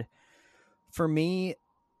 And for me,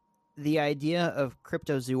 the idea of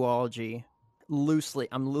cryptozoology,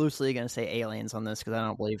 I'm loosely going to say aliens on this because I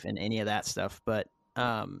don't believe in any of that stuff, but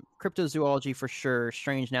cryptozoology for sure,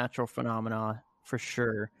 strange natural phenomena for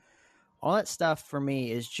sure. All that stuff for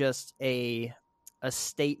me is just a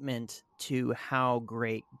statement to how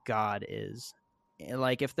great God is.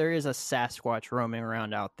 Like, if there is a Sasquatch roaming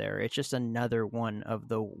around out there, it's just another one of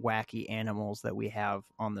the wacky animals that we have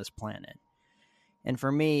on this planet. And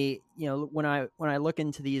for me, you know, when I look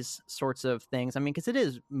into these sorts of things, I mean, because it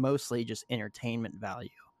is mostly just entertainment value,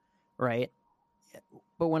 right?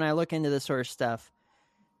 But when I look into this sort of stuff,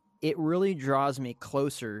 it really draws me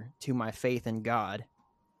closer to my faith in God,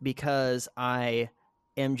 because I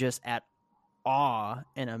am just at awe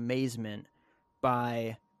and amazement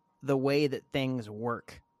by the way that things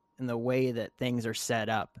work and the way that things are set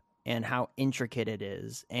up and how intricate it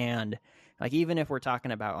is. And like, even if we're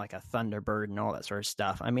talking about like a Thunderbird and all that sort of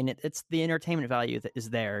stuff, I mean, it's the entertainment value that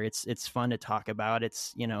is there. It's fun to talk about.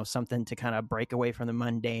 It's, you know, something to kind of break away from the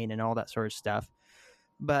mundane and all that sort of stuff.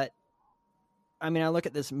 But I mean, I look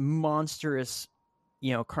at this monstrous,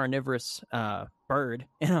 you know, carnivorous bird,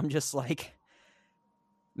 and I'm just like,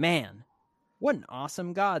 man, what an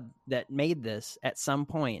awesome God that made this at some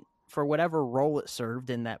point for whatever role it served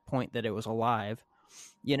in that point that it was alive.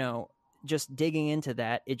 You know, just digging into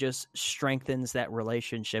that, it just strengthens that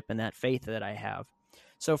relationship and that faith that I have.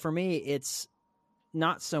 So for me, it's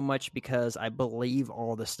not so much because I believe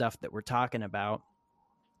all the stuff that we're talking about,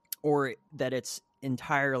 or that it's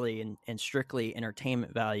entirely and strictly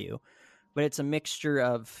entertainment value, but it's a mixture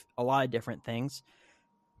of a lot of different things.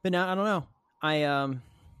 But now, I don't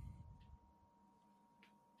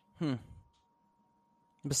know.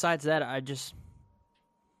 Besides that,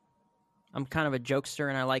 I'm kind of a jokester,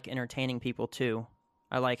 and I like entertaining people too.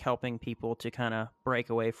 I like helping people to kind of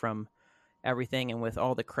break away from everything. And with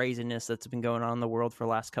all the craziness that's been going on in the world for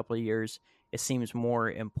the last couple of years, it seems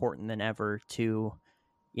more important than ever to,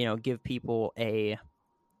 you know, give people a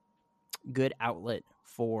good outlet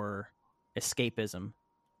for escapism,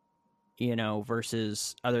 you know,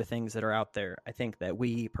 versus other things that are out there. I think that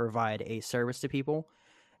we provide a service to people,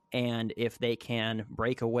 and if they can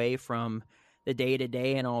break away from the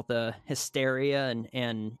day-to-day and all the hysteria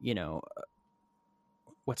and you know,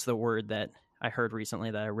 what's the word that I heard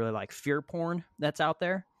recently that I really like, fear porn that's out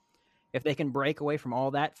there, if they can break away from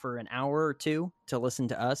all that for an hour or two to listen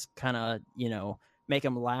to us kind of, you know, make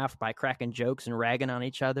them laugh by cracking jokes and ragging on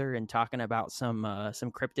each other and talking about some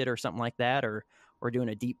cryptid or something like that, or doing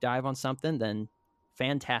a deep dive on something, then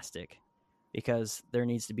fantastic, because there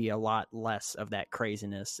needs to be a lot less of that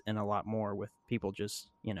craziness and a lot more with people just,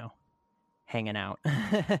 you know, hanging out.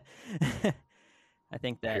 I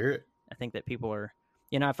think that people are,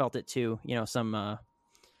 you know, I felt it too, you know, some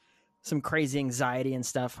some crazy anxiety and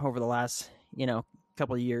stuff over the last,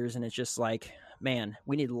 couple of years. And it's just like, man,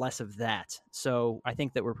 we need less of that. So I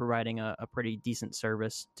think that we're providing a pretty decent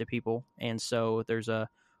service to people. And so there's a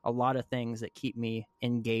lot of things that keep me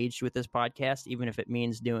engaged with this podcast, even if it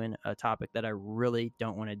means doing a topic that I really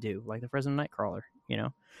don't want to do, like the Fresno Nightcrawler, Yeah.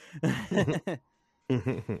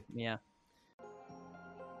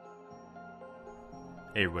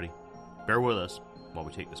 Hey, everybody. Bear with us while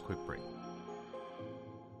we take this quick break.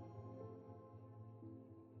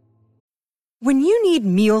 When you need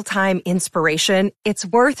mealtime inspiration, it's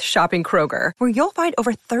worth shopping Kroger, where you'll find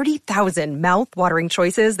over 30,000 mouth-watering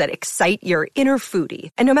choices that excite your inner foodie.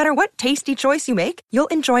 And no matter what tasty choice you make, you'll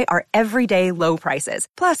enjoy our everyday low prices,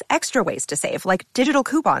 plus extra ways to save, like digital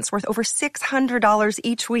coupons worth over $600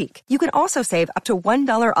 each week. You can also save up to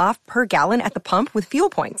 $1 off per gallon at the pump with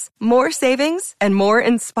fuel points. More savings and more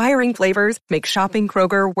inspiring flavors make shopping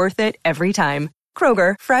Kroger worth it every time.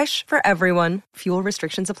 Kroger, fresh for everyone. Fuel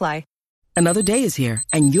restrictions apply. Another day is here,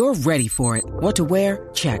 and you're ready for it. What to wear?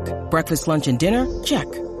 Check. Breakfast, lunch, and dinner? Check.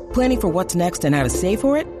 Planning for what's next and how to save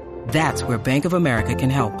for it? That's where Bank of America can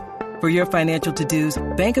help. For your financial to-dos,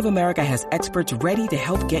 Bank of America has experts ready to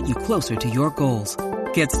help get you closer to your goals.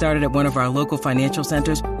 Get started at one of our local financial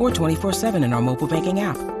centers or 24/7 in our mobile banking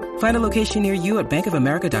app. Find a location near you at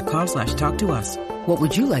bankofamerica.com/talktous. What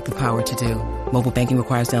would you like the power to do? Mobile banking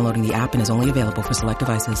requires downloading the app and is only available for select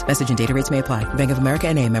devices. Message and data rates may apply. Bank of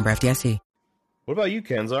America NA, member FDIC. What about you,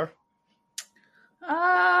 Kenzar?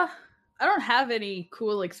 I don't have any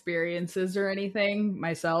cool experiences or anything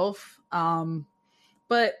myself.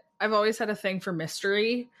 But I've always had a thing for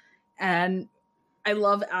mystery, and I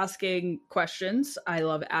love asking questions. I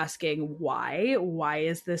love asking why. Why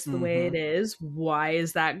is this the way it is? Why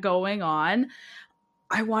is that going on?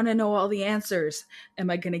 I want to know all the answers. Am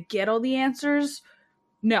I going to get all the answers?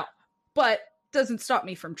 No, but doesn't stop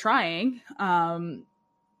me from trying.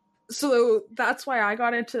 So that's why I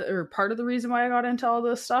got into, or part of the reason why I got into all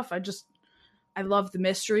this stuff. I love the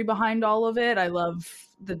mystery behind all of it. I love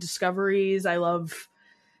the discoveries. I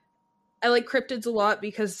like cryptids a lot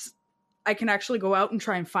because I can actually go out and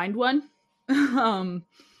try and find one.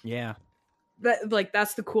 Yeah.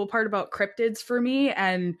 That's the cool part about cryptids for me.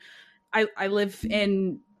 And I live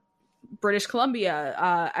in British Columbia.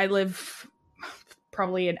 I live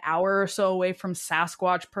probably an hour or so away from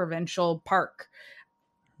Sasquatch Provincial Park,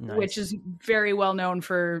 Nice. which is very well known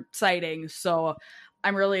for sightings. So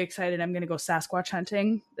I'm really excited. I'm going to go Sasquatch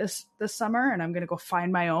hunting this summer, and I'm going to go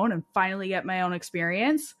find my own and finally get my own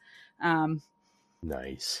experience.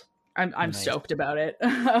 Nice. I'm Nice. stoked about it.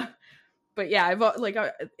 But yeah,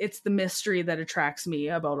 it's the mystery that attracts me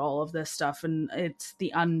about all of this stuff, and it's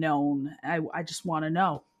the unknown. I just want to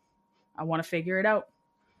know. I want to figure it out.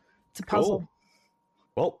 It's a puzzle. Cool.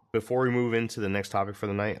 Well, before we move into the next topic for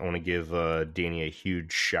the night, I want to give Danny a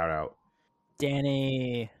huge shout out.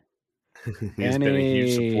 Danny. He's been a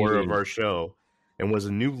huge supporter of our show and was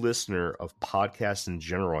a new listener of podcasts in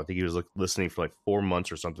general. I think he was listening for like 4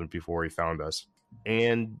 months or something before he found us.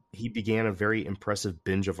 And he began a very impressive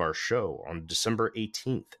binge of our show on December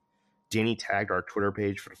 18th. Danny tagged our Twitter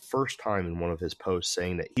page for the first time in one of his posts,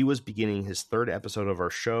 saying that he was beginning his 3rd episode of our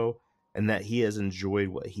show and that he has enjoyed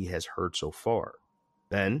what he has heard so far.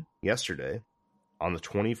 Then, yesterday, on the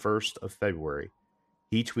 21st of February,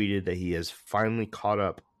 he tweeted that he has finally caught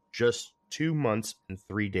up just 2 months and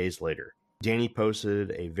 3 days later. Danny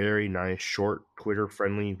posted a very nice, short,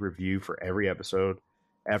 Twitter-friendly review for every episode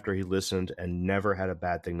after he listened and never had a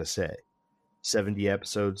bad thing to say. 70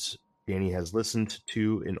 episodes Danny has listened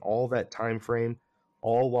to in all that time frame,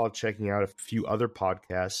 all while checking out a few other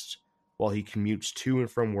podcasts while he commutes to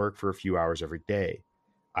and from work for a few hours every day.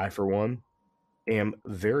 I, for one, am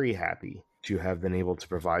very happy to have been able to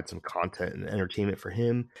provide some content and entertainment for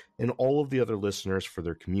him and all of the other listeners for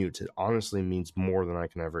their commutes. It honestly means more than I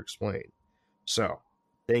can ever explain. So,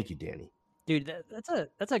 thank you, Danny. Dude,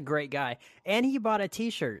 that's a great guy. And he bought a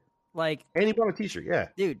t-shirt. And he bought a t-shirt, yeah.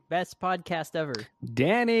 Dude, best podcast ever.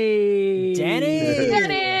 Danny! Danny!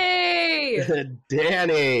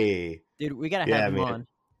 Dude, we got to have him on.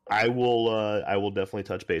 I will definitely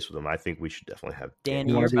touch base with him. I think we should definitely have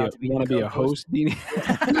Danny. You want to be a host, Danny?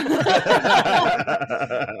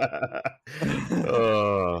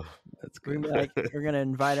 Oh, that's good. We're gonna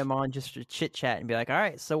invite him on just to chit chat and be like, all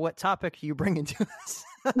right, so what topic are you bringing to us?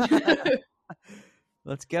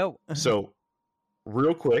 Let's go. So,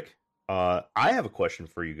 real quick, I have a question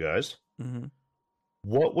for you guys. Mm-hmm.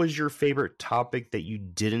 What was your favorite topic that you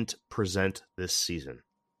didn't present this season?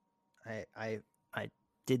 I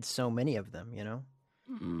did so many of them,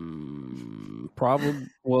 Probably.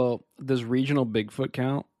 Well, does regional Bigfoot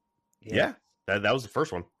count? Yeah, That was the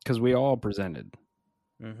first one. Because we all presented.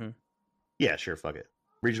 Mm-hmm. Yeah, sure. Fuck it.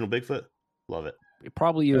 Regional Bigfoot. Love it.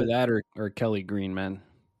 Probably either that or Kelly Green, man.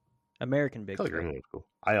 American Bigfoot. Kelly Green was cool.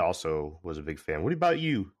 I also was a big fan. What about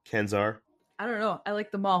you, Kenzar? I don't know. I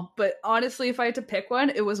like them all. But honestly, if I had to pick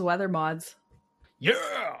one, it was Weather Mods.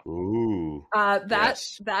 Yeah. Ooh. That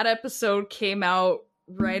episode came out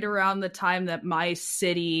right around the time that my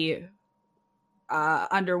city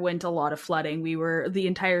underwent a lot of flooding. The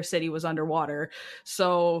entire city was underwater.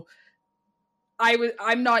 So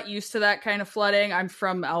I'm not used to that kind of flooding. I'm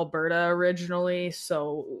from Alberta originally,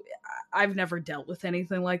 so I've never dealt with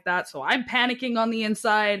anything like that. So I'm panicking on the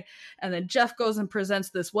inside, and then Jeff goes and presents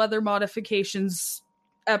this weather modifications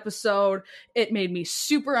episode. It made me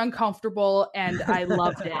super uncomfortable, and I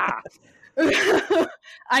loved it.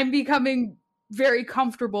 I'm becoming very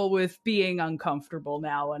comfortable with being uncomfortable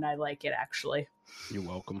now, and I like it, actually. You're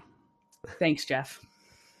welcome. Thanks, Jeff.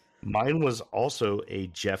 Mine was also a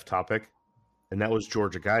Jeff topic, and that was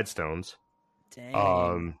Georgia Guidestones.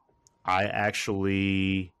 Dang. I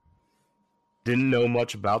actually didn't know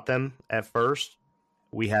much about them at first.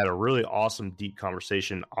 We had a really awesome, deep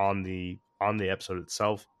conversation on the episode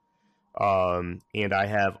itself, and I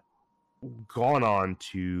have gone on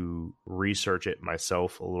to research it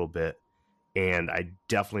myself a little bit, and I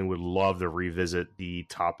definitely would love to revisit the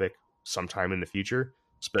topic sometime in the future,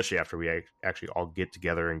 especially after we actually all get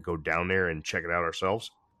together and go down there and check it out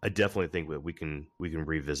ourselves. I definitely think that we can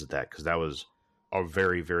revisit that, because that was a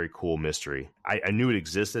very, very cool mystery. I knew it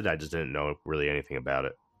existed. I just didn't know really anything about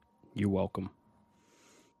it. You're welcome.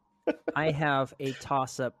 I have a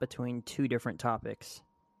toss-up between two different topics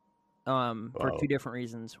for two different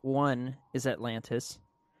reasons. One is Atlantis,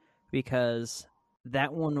 because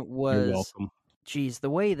that one was... You're welcome. Geez, the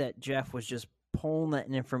way that Jeff was just pulling that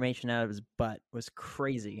information out of his butt was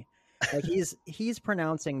crazy. Like he's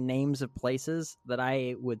pronouncing names of places that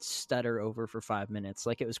I would stutter over for 5 minutes.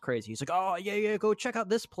 Like, it was crazy. He's like, "Oh yeah, go check out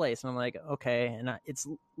this place," and I'm like, "Okay." And it's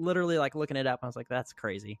literally like looking it up. I was like, "That's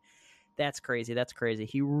crazy, that's crazy, that's crazy."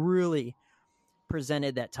 He really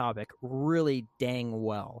presented that topic really dang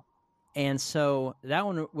well, and so that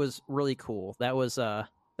one was really cool. That was. I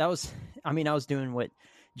mean, I was doing what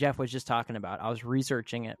Jeff was just talking about. I was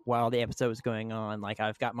researching it while the episode was going on. Like,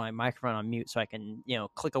 I've got my microphone on mute so I can,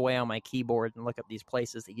 click away on my keyboard and look up these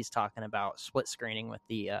places that he's talking about, split screening with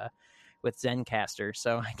the with Zencastr,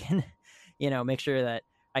 so I can, make sure that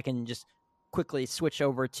I can just quickly switch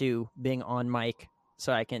over to being on mic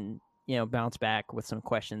so I can, bounce back with some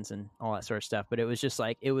questions and all that sort of stuff. But it was just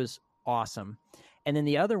like, it was awesome. And then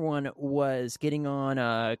the other one was getting on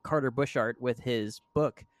Carter Bushart with his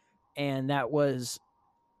book, and that was,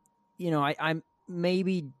 I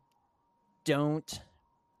maybe don't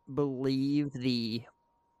believe the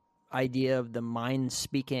idea of the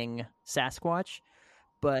mind-speaking Sasquatch,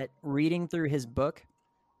 but reading through his book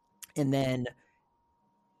and then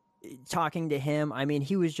talking to him, I mean,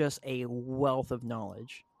 he was just a wealth of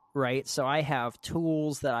knowledge, right? So I have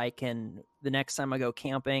tools that I can, the next time I go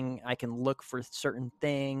camping, I can look for certain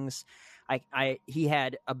things. He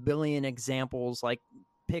had a billion examples, like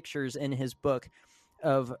pictures in his book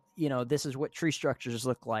of, this is what tree structures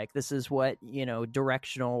look like. This is what,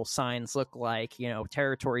 directional signs look like,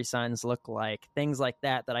 territory signs look like, things like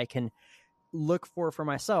that I can look for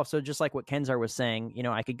myself. So just like what Kenzar was saying,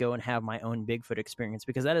 I could go and have my own Bigfoot experience,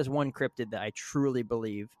 because that is one cryptid that I truly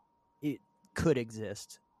believe it could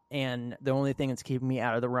exist. And the only thing that's keeping me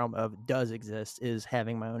out of the realm of does exist is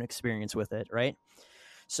having my own experience with it. Right.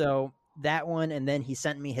 So that one, and then he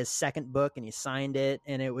sent me his second book and he signed it,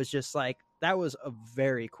 and it was just like, that was a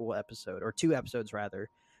very cool episode, or two episodes rather,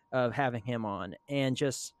 of having him on, and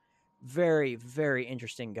just very, very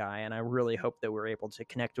interesting guy. And I really hope that we're able to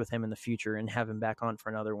connect with him in the future and have him back on for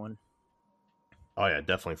another one. Oh yeah,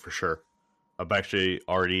 definitely, for sure. I've actually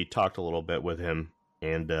already talked a little bit with him,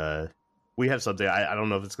 and we have something. I don't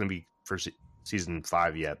know if it's going to be for season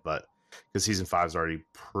 5 yet, but because season 5 is already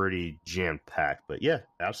pretty jam-packed. But yeah,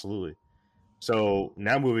 absolutely. So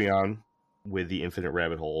now moving on with the Infinite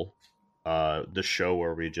Rabbit Hole, the show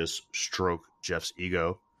where we just stroke Jeff's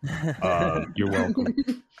ego. You're welcome.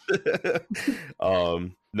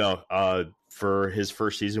 For his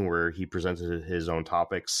first season, where he presented his own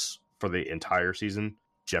topics for the entire season,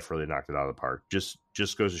 Jeff really knocked it out of the park. Just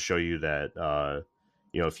goes to show you that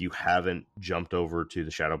if you haven't jumped over to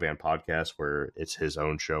the Shadow Band podcast, where it's his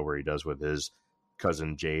own show where he does with his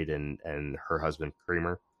cousin Jade and her husband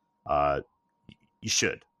Creamer, you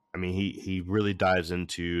should. I mean, he really dives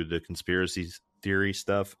into the conspiracy theory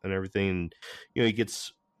stuff and everything. He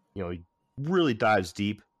gets, he really dives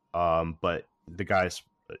deep. But the guy's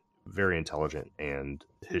very intelligent, and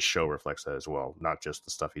his show reflects that as well. Not just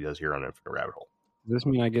the stuff he does here on Infinite Rabbit Hole. Does this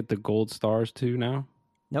mean I get the gold stars too now?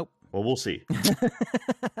 Nope. Well, we'll see.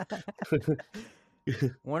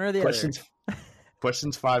 One or the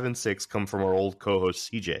Questions 5 and 6 come from our old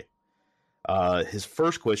co-host CJ. His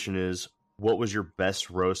first question is, what was your best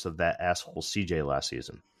roast of that asshole CJ last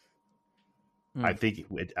season? I think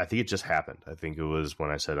it just happened. I think it was when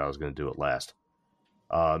I said I was going to do it last.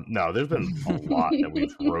 No, there's been a lot that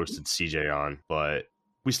we've roasted CJ on, but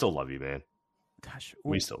we still love you, man. Gosh,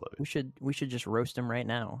 we still love you. We should just roast him right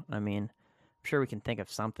now. I mean, I'm sure we can think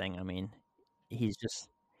of something. I mean, he's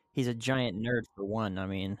a giant nerd for one. I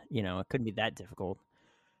mean, you know, it couldn't be that difficult.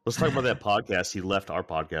 Let's talk about that podcast he left our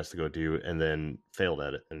podcast to go do and then failed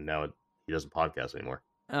at it, and now he doesn't podcast anymore.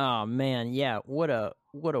 Oh man, yeah, what a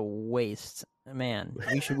waste, man.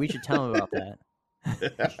 We should tell him about that.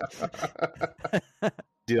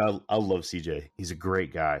 Dude, I love CJ. He's a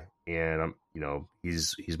great guy, and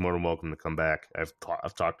he's more than welcome to come back. I've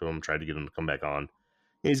talked to him, tried to get him to come back on.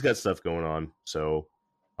 He's got stuff going on, so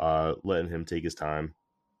letting him take his time,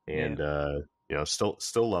 and still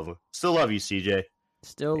love him. Still love you, CJ.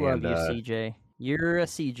 Still love you, CJ. You're a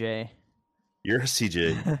CJ. You're a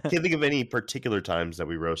CJ. Can't think of any particular times that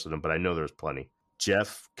we roasted him, but I know there's plenty.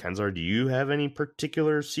 Jeff, Kenzar, do you have any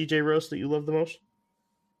particular CJ roast that you love the most?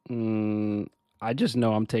 I just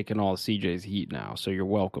know I'm taking all of CJ's heat now, so you're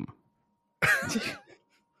welcome.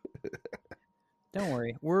 Don't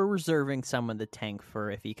worry. We're reserving some of the tank for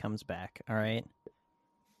if he comes back, all right?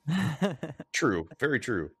 True. Very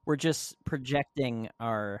true. We're just projecting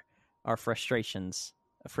our frustrations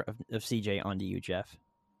of CJ onto you, Jeff.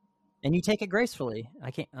 And you take it gracefully.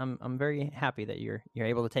 I'm very happy that you're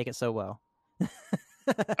able to take it so well.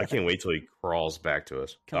 I can't wait till he crawls back to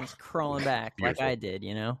us. Comes crawling back beautiful. like I did,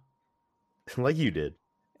 you know? Like you did.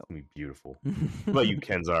 It'll be beautiful. What about you,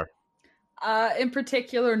 Kenzar? In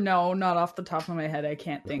particular, no, not off the top of my head. I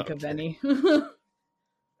can't think of any.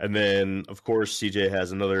 And then, of course, CJ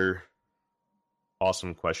has another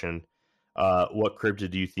awesome question. What cryptid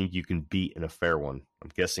do you think you can beat in a fair one? I'm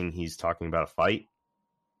guessing he's talking about a fight.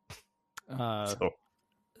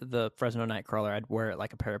 The Fresno Nightcrawler, I'd wear it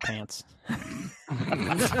like a pair of pants.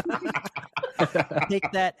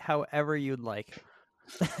 Take that however you'd like.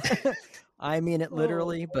 I mean it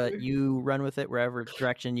literally, but you run with it wherever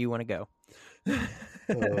direction you want to go. That's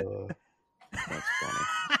funny.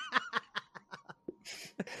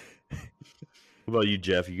 What about you,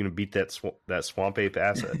 Jeff? You gonna beat that swamp ape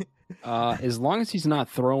asset? As long as he's not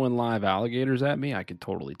throwing live alligators at me, I could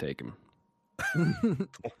totally take him.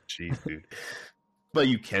 Oh, jeez, dude. What about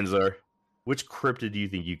you, Kenzar? Which cryptid do you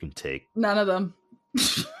think you can take? None of them.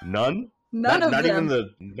 None? None of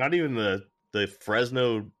them. Not even the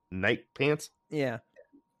Fresno night pants? Yeah.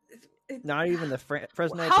 Not even the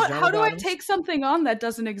Fresno How pajama do I bottoms? take something on that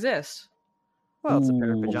doesn't exist? Well, it's a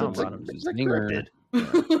pair of Ooh, pajama it's like- bottoms. it's like Zinger. cryptid.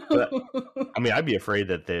 But, I mean, I'd be afraid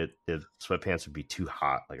that the sweatpants would be too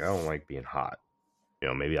hot. Like, I don't like being hot. You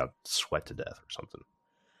know, maybe I'd sweat to death or something.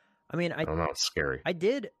 I mean, I don't know. It's scary. I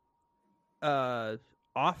did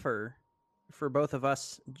offer for both of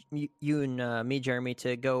us, you and me, Jeremy,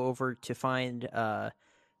 to go over to find the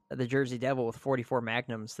Jersey Devil with 44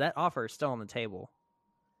 Magnums. That offer is still on the table.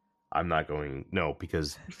 I'm not going, no,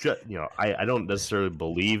 because, I don't necessarily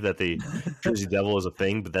believe that the Jersey Devil is a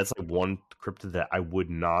thing, but that's like one cryptid that I would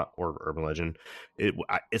not, or urban legend,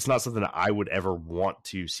 it's not something that I would ever want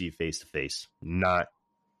to see face to face. Not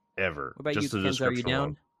ever. What about Just you, the Kenzo? Are you description down?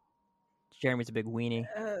 alone. Jeremy's a big weenie.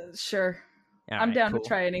 Sure. All I'm right, down cool. to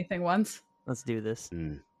try anything once. Let's do this.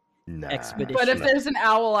 Nah. Expedition. But if there's an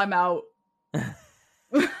owl, I'm out.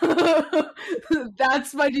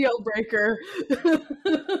 That's my deal breaker.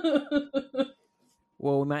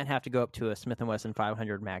 Well, we might have to go up to a Smith & Wesson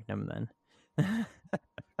 500 Magnum then.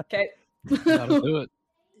 Okay. That'll do it.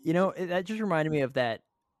 You know, that just reminded me of that.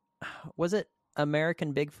 Was it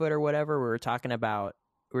American Bigfoot or whatever? We were talking about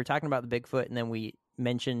the Bigfoot, and then we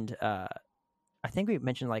mentioned, I think we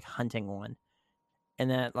mentioned like hunting one, and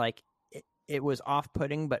that like it was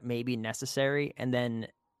off-putting, but maybe necessary. And then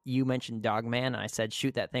you mentioned Dogman, and I said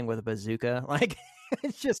shoot that thing with a bazooka. Like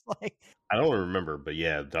it's just like I don't remember, but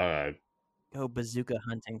yeah, go bazooka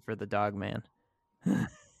hunting for the Dogman.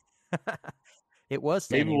 It was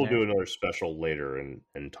maybe standing we'll there. do another special later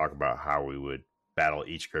and talk about how we would battle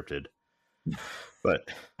each cryptid. But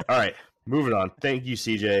all right, moving on. Thank you,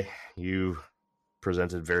 CJ. You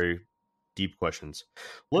presented very deep questions.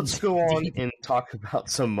 Let's go on and talk about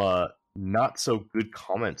some not so good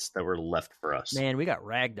comments that were left for us. Man, we got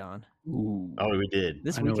ragged on. Ooh. Oh, we did.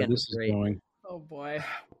 This I know where weekend this was is great. going. Oh boy.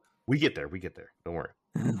 We get there. Don't worry.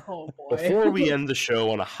 Oh boy. Before we end the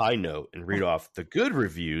show on a high note and read off the good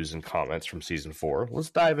reviews and comments from season 4, let's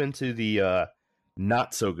dive into the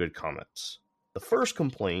not so good comments. The first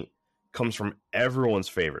complaint comes from everyone's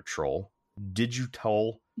favorite troll, Did You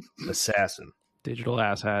Tell Assassin. Digital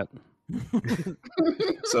asshat.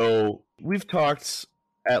 So we've talked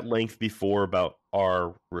at length before about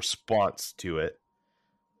our response to it,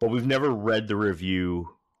 but we've never read the review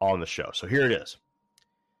on the show. So here it is.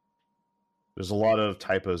 There's a lot of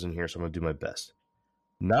typos in here, so I'm going to do my best.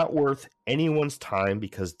 Not worth anyone's time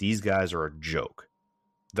because these guys are a joke.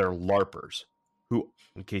 They're LARPers, who,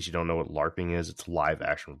 in case you don't know what LARPing is, it's live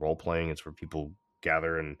action role playing. It's where people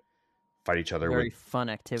gather and fight each other Very with fun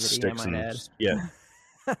activity, I sticks might and add. yeah.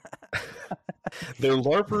 They're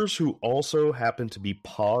LARPers who also happen to be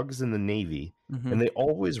pogs in the Navy, Mhm. and they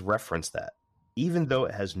always reference that, even though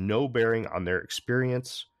it has no bearing on their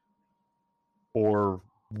experience or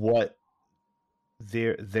what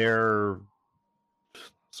they're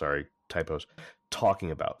sorry, typos,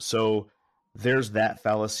 talking about. So there's that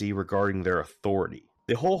fallacy regarding their authority.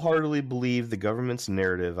 They wholeheartedly believe the government's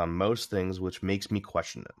narrative on most things, which makes me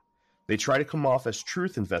question them. They try to come off as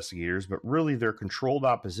truth investigators, but really they're controlled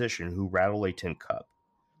opposition who rattle a tin cup.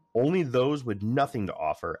 Only those with nothing to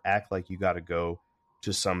offer act like you gotta go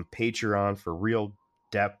to some Patreon for real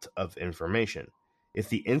depth of information. If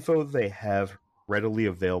the info they have readily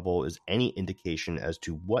available is any indication as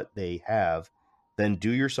to what they have, then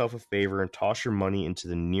do yourself a favor and toss your money into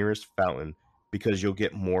the nearest fountain because you'll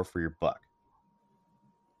get more for your buck.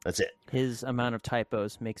 That's it. His amount of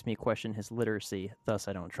typos makes me question his literacy, thus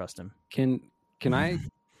I don't trust him. Can I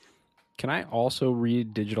also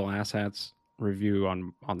read Digital Asshat's review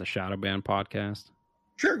on the Shadowban podcast?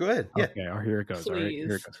 Sure, go ahead. Yeah. Okay, here it goes. All right,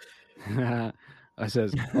 here it Please. goes. It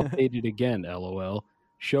says, updated again, LOL.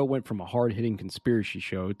 Show went from a hard-hitting conspiracy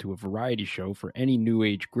show to a variety show for any new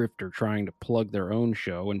age grifter trying to plug their own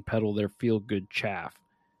show and peddle their feel-good chaff.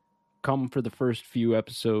 Come for the first few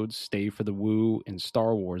episodes, stay for the woo and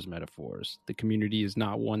Star Wars metaphors. The community is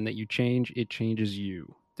not one that you change, it changes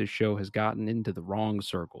you. This show has gotten into the wrong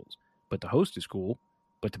circles, but the host is cool.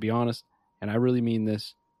 But to be honest, and I really mean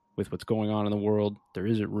this, with what's going on in the world, there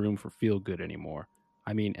isn't room for feel-good anymore.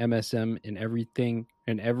 I mean, MSM and everything,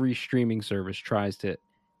 and every streaming service tries to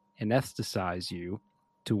anesthetize you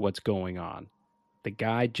to what's going on. The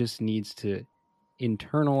guy just needs to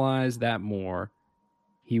internalize that more.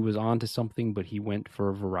 He was onto something, but he went for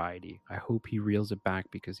a variety. I hope he reels it back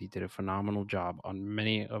because he did a phenomenal job on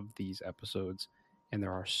many of these episodes, and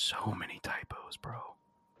there are so many typos, bro.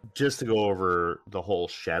 Just to go over the whole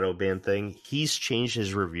Shadowban thing, he's changed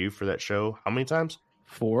his review for that show how many times?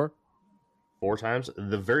 4? 4 times.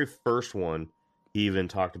 The very first one, he even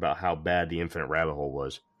talked about how bad the Infinite Rabbit Hole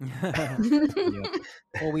was.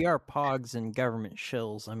 Well, we are pogs and government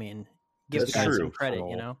shills. I mean, give That's the guy some true. credit,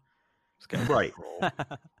 you know? Right.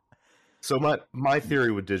 So my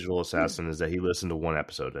theory with Digital Assassin is that he listened to one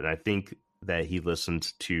episode, and I think that he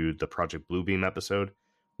listened to the Project Bluebeam episode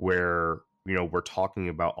where, you know, we're talking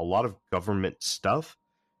about a lot of government stuff,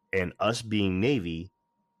 and us being Navy,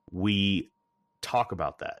 we talk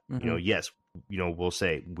about that. Mhm. You know, yes, you know, we'll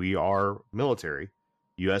say we are military,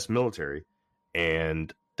 U.S. military,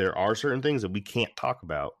 and there are certain things that we can't talk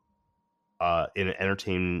about in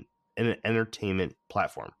an entertainment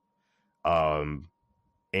platform.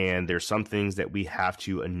 And there's some things that we have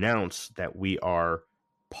to announce that we are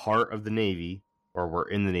part of the Navy or we're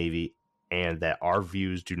in the Navy and that our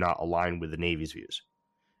views do not align with the Navy's views.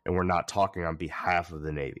 And we're not talking on behalf of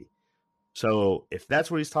the Navy. So if that's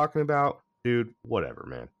what he's talking about, dude, whatever,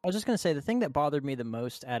 man. I was just going to say, the thing that bothered me the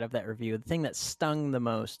most out of that review, the thing that stung the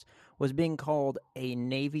most, was being called a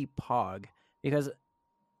Navy POG, because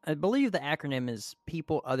I believe the acronym is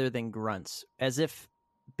People Other Than Grunts, as if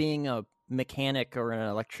being a mechanic or an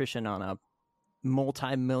electrician on a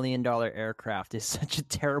multi-million-dollar aircraft is such a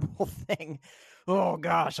terrible thing. Oh,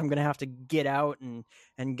 gosh, I'm going to have to get out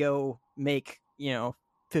and go make, you know,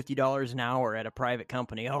 $50 an hour at a private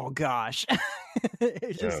company. Oh, gosh.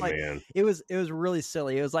 It's just man. it was really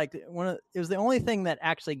silly. It was like it was the only thing that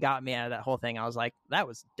actually got me out of that whole thing. I was like, that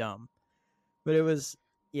was dumb. But it was,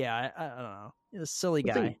 yeah, I don't know. It was a silly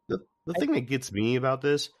guy. The thing that gets me about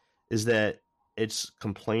this is that it's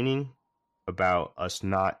complaining about us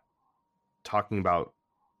not talking about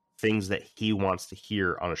things that he wants to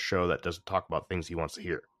hear on a show that doesn't talk about things he wants to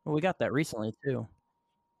hear. Well, we got that recently too.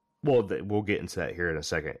 Well, we'll get into that here in a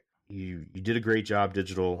second. You did a great job,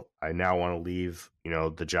 Digital. I now want to leave, you know,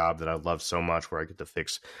 the job that I love so much, where I get to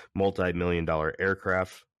fix multi-million-dollar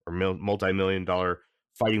aircraft or multi-million-dollar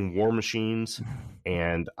fighting war machines,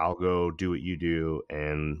 and I'll go do what you do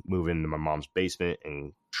and move into my mom's basement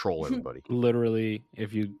and troll everybody. Literally,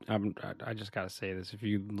 I just gotta say this: if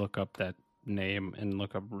you look up that name and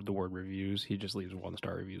look up the word reviews, he just leaves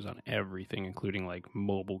 1-star reviews on everything, including like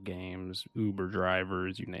mobile games, Uber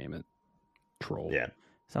drivers, you name it. Troll. Yeah.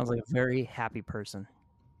 Sounds like a very happy person.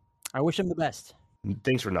 I wish him the best.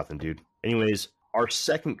 Thanks for nothing, dude. Anyways, our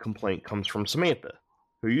second complaint comes from Samantha,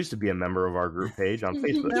 who used to be a member of our group page on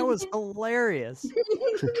Facebook. That was hilarious.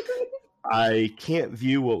 I can't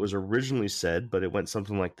view what was originally said, but it went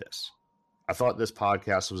something like this. I thought this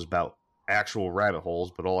podcast was about actual rabbit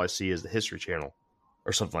holes, but all I see is the History Channel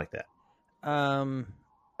or something like that. I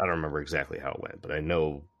don't remember exactly how it went, but I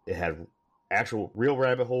know it had actual real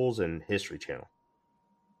rabbit holes and History Channel.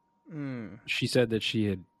 She said that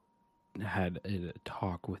she had a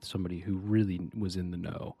talk with somebody who really was in the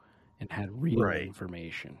know and had real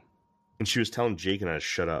information. And she was telling Jake and I to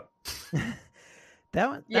shut up. that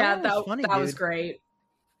one was funny, that dude. was great.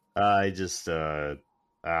 I just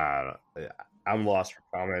I'm lost for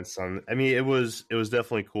comments on. I mean, it was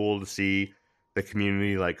definitely cool to see the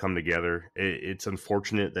community like come together. It's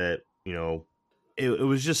unfortunate that it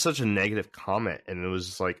was just such a negative comment, and it was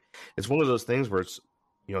just like it's one of those things where it's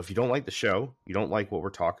if you don't like the show, you don't like what we're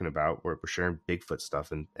talking about, we're sharing Bigfoot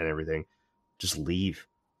stuff and everything, just leave.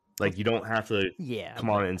 Like you don't have to come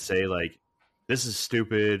on and say like this is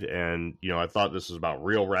stupid, and I thought this was about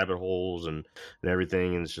real rabbit holes and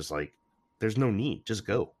everything, and it's just like there's no need, just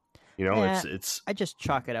go. It's I just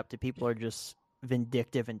chalk it up to people are just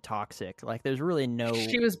vindictive and toxic. Like there's really no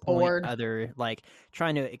She was bored. other like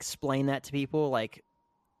trying to explain that to people. Like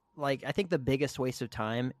I think the biggest waste of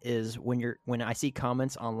time is when I see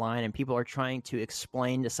comments online and people are trying to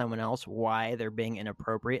explain to someone else why they're being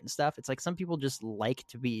inappropriate and stuff. It's like some people just like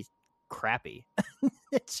to be crappy.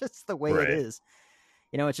 It's just the way it is.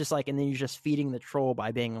 It's just like, and then you're just feeding the troll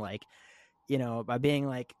by being like,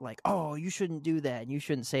 oh, you shouldn't do that and you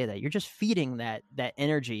shouldn't say that. You're just feeding that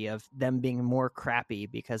energy of them being more crappy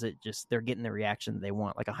because they're getting the reaction that they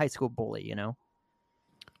want, like a high school bully,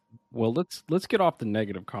 Well, let's get off the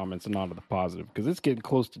negative comments and onto the positive because it's getting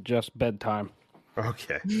close to Jeff's bedtime.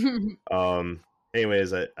 Okay.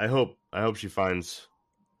 Anyways, I hope she finds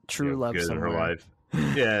true love good somewhere in her life.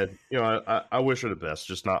 Yeah, I wish her the best,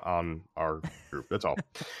 just not on our group. That's all.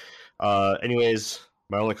 Anyways,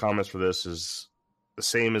 my only comments for this is the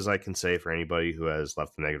same as I can say for anybody who has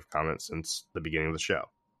left a negative comment since the beginning of the show.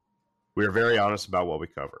 We are very honest about what we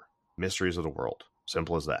cover. Mysteries of the world.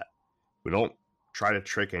 Simple as that. We don't try to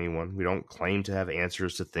trick anyone. We don't claim to have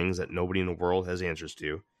answers to things that nobody in the world has answers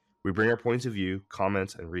to. We bring our points of view,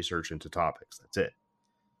 comments, and research into topics. That's it.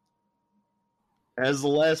 As the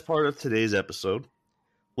last part of today's episode,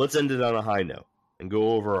 let's end it on a high note and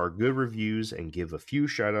go over our good reviews and give a few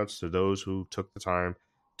shout-outs to those who took the time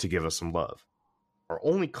to give us some love. Our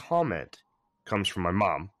only comment comes from my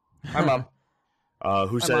mom. Hi, Mom.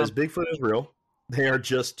 Who says, Mom. Bigfoot is real. They are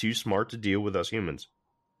just too smart to deal with us humans.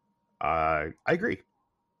 I agree.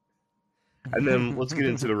 And then let's get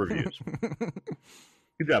into the reviews.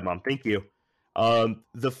 Good job, Mom. Thank you.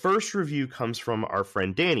 The first review comes from our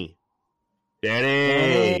friend Danny.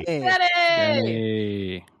 Danny!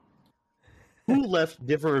 Who left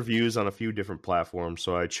different reviews on a few different platforms,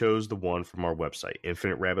 so I chose the one from our website,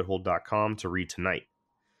 infiniterabbithole.com, to read tonight.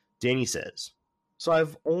 Danny says, so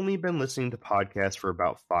I've only been listening to podcasts for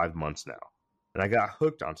about 5 months now, and I got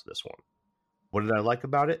hooked onto this one. What did I like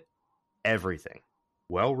about it? Everything.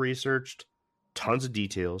 Well-researched, tons of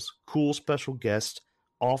details, cool special guests,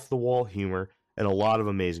 off-the-wall humor, and a lot of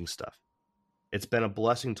amazing stuff. It's been a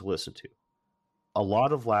blessing to listen to. A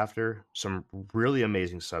lot of laughter, some really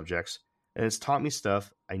amazing subjects, and it's taught me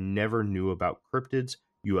stuff I never knew about cryptids,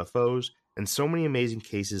 UFOs, and so many amazing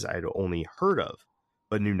cases I had only heard of,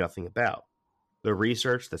 but knew nothing about. The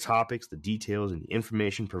research, the topics, the details, and the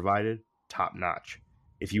information provided, top-notch.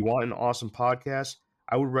 If you want an awesome podcast,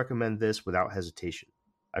 I would recommend this without hesitation.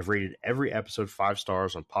 I've rated every episode 5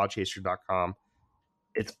 stars on podchaser.com.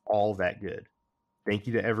 It's all that good. Thank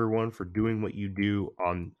you to everyone for doing what you do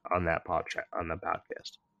on that podcast.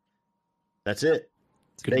 That's it.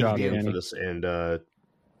 Good job, you, Dan, Danny. for this, and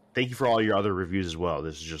thank you for all your other reviews as well.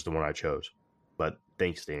 This is just the one I chose, but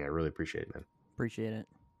thanks, Danny. I really appreciate it, man. Appreciate it.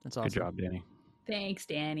 That's awesome. Good job, Danny. Thanks,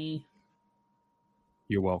 Danny.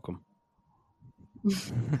 You're welcome.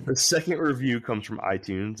 The second review comes from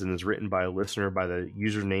iTunes and is written by a listener by the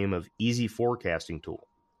username of Easy Forecasting Tool.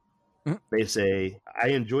 Mm-hmm. They say, I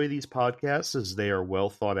enjoy these podcasts as they are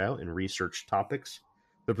well thought out and researched topics.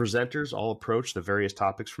 The presenters all approach the various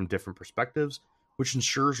topics from different perspectives, which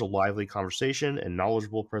ensures a lively conversation and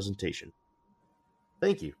knowledgeable presentation.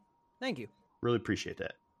 Thank you. Thank you. Really appreciate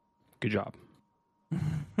that. Good job.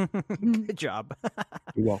 Good job.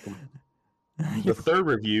 You're welcome. The third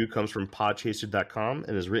review comes from podchaser.com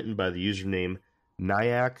and is written by the username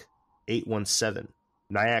Nyack817.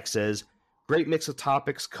 Nyack says, great mix of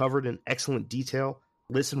topics covered in excellent detail.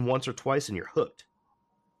 Listen once or twice and you're hooked.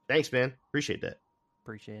 Thanks, man. Appreciate that.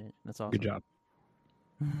 Appreciate it. That's awesome. Good job.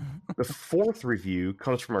 The fourth review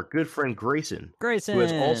comes from our good friend Grayson. Grayson. Who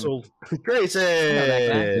has also... Grayson! know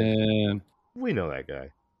that guy. And We know that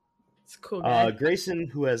guy. It's a cool guy. Grayson,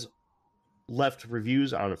 who has left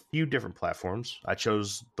reviews on a few different platforms. I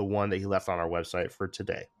chose the one that he left on our website for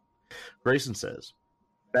today. Grayson says,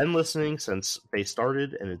 been listening since they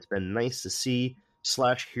started, and it's been nice to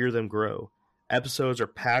see/hear them grow. Episodes are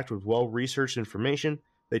packed with well-researched information.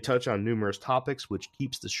 They touch on numerous topics, which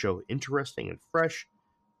keeps the show interesting and fresh.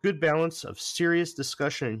 Good balance of serious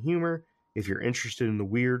discussion and humor. If you're interested in the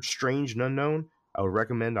weird, strange, and unknown, I would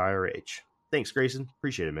recommend IRH. Thanks, Grayson.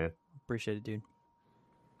 Appreciate it, man. Appreciate it, dude.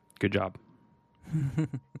 good job. You're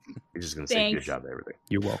just going to say Thanks. good job to everything.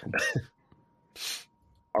 You're welcome.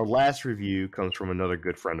 Our last review comes from another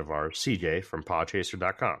good friend of ours, CJ from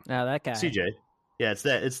podchaser.com. Now that guy. CJ. Yeah, it's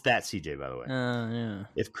that CJ, by the way. Yeah.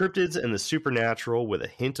 If cryptids and the supernatural with a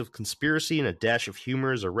hint of conspiracy and a dash of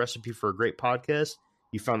humor is a recipe for a great podcast,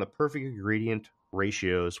 you found the perfect ingredient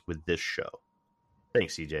ratios with this show.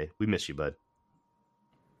 Thanks, CJ. We miss you, bud.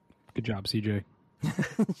 Good job, CJ.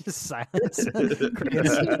 Just silence.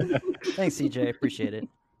 Thanks, CJ. Appreciate it.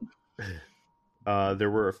 There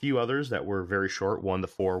were a few others that were very short, 1 to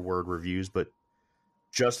 4 word reviews, but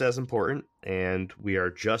just as important, and we are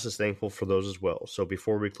just as thankful for those as well. So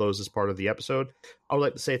before we close this part of the episode, I would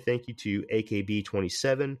like to say thank you to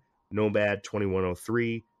AKB27,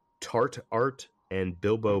 Nomad2103, Tart Art, and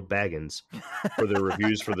Bilbo Baggins for their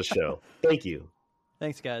reviews for the show. Thank you.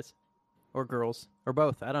 Thanks, guys. Or girls. Or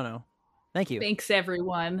both. I don't know. Thank you. Thanks,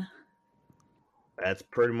 everyone. That's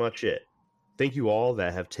pretty much it. Thank you all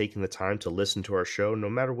that have taken the time to listen to our show, no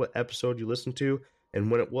matter what episode you listened to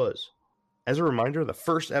and when it was. As a reminder, the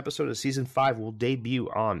first episode of Season 5 will debut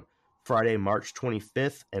on Friday, March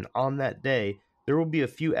 25th, and on that day, there will be a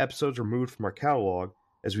few episodes removed from our catalog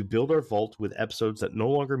as we build our vault with episodes that no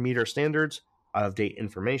longer meet our standards, out-of-date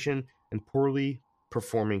information, and poorly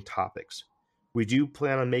performing topics. We do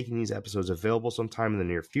plan on making these episodes available sometime in the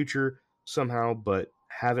near future, somehow, but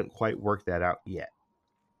haven't quite worked that out yet.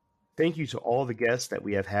 Thank you to all the guests that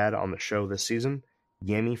we have had on the show this season.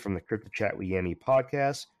 Yami from the Crypto Chat with Yami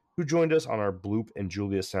podcast, who joined us on our Bloop and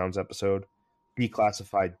Julia Sounds episode.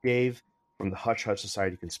 Declassified Dave from the Hush Hush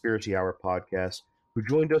Society Conspiracy Hour podcast, who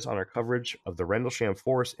joined us on our coverage of the Rendlesham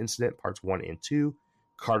Forest incident parts 1 and 2.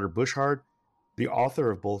 Carter Bushard, the author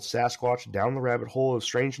of both Sasquatch Down the Rabbit Hole of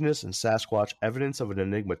Strangeness and Sasquatch Evidence of an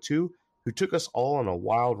Enigma 2, who took us all on a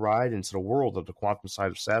wild ride into the world of the quantum side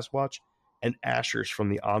of Sasquatch. And Ashers from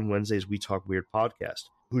the On Wednesdays We Talk Weird podcast,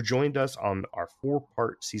 who joined us on our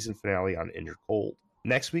 4-part season finale on Injured Cold.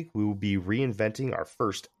 Next week, we will be reinventing our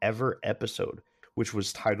first ever episode, which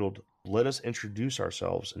was titled Let Us Introduce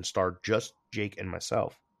Ourselves and starred just Jake and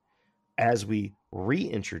myself, as we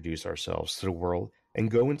reintroduce ourselves to the world and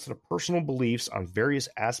go into the personal beliefs on various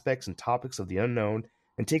aspects and topics of the unknown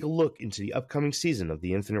and take a look into the upcoming season of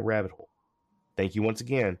The Infinite Rabbit Hole. Thank you once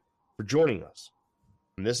again for joining us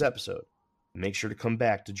in this episode. Make sure to come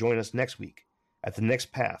back to join us next week at the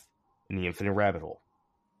next path in the Infinite Rabbit Hole.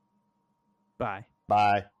 Bye.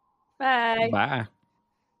 Bye. Bye. Bye.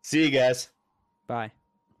 See you guys. Bye.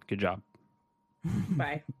 Good job.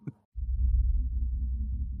 Bye.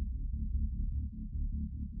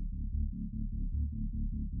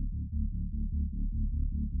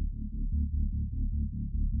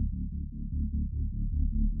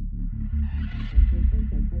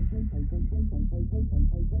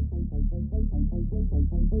 Thank you.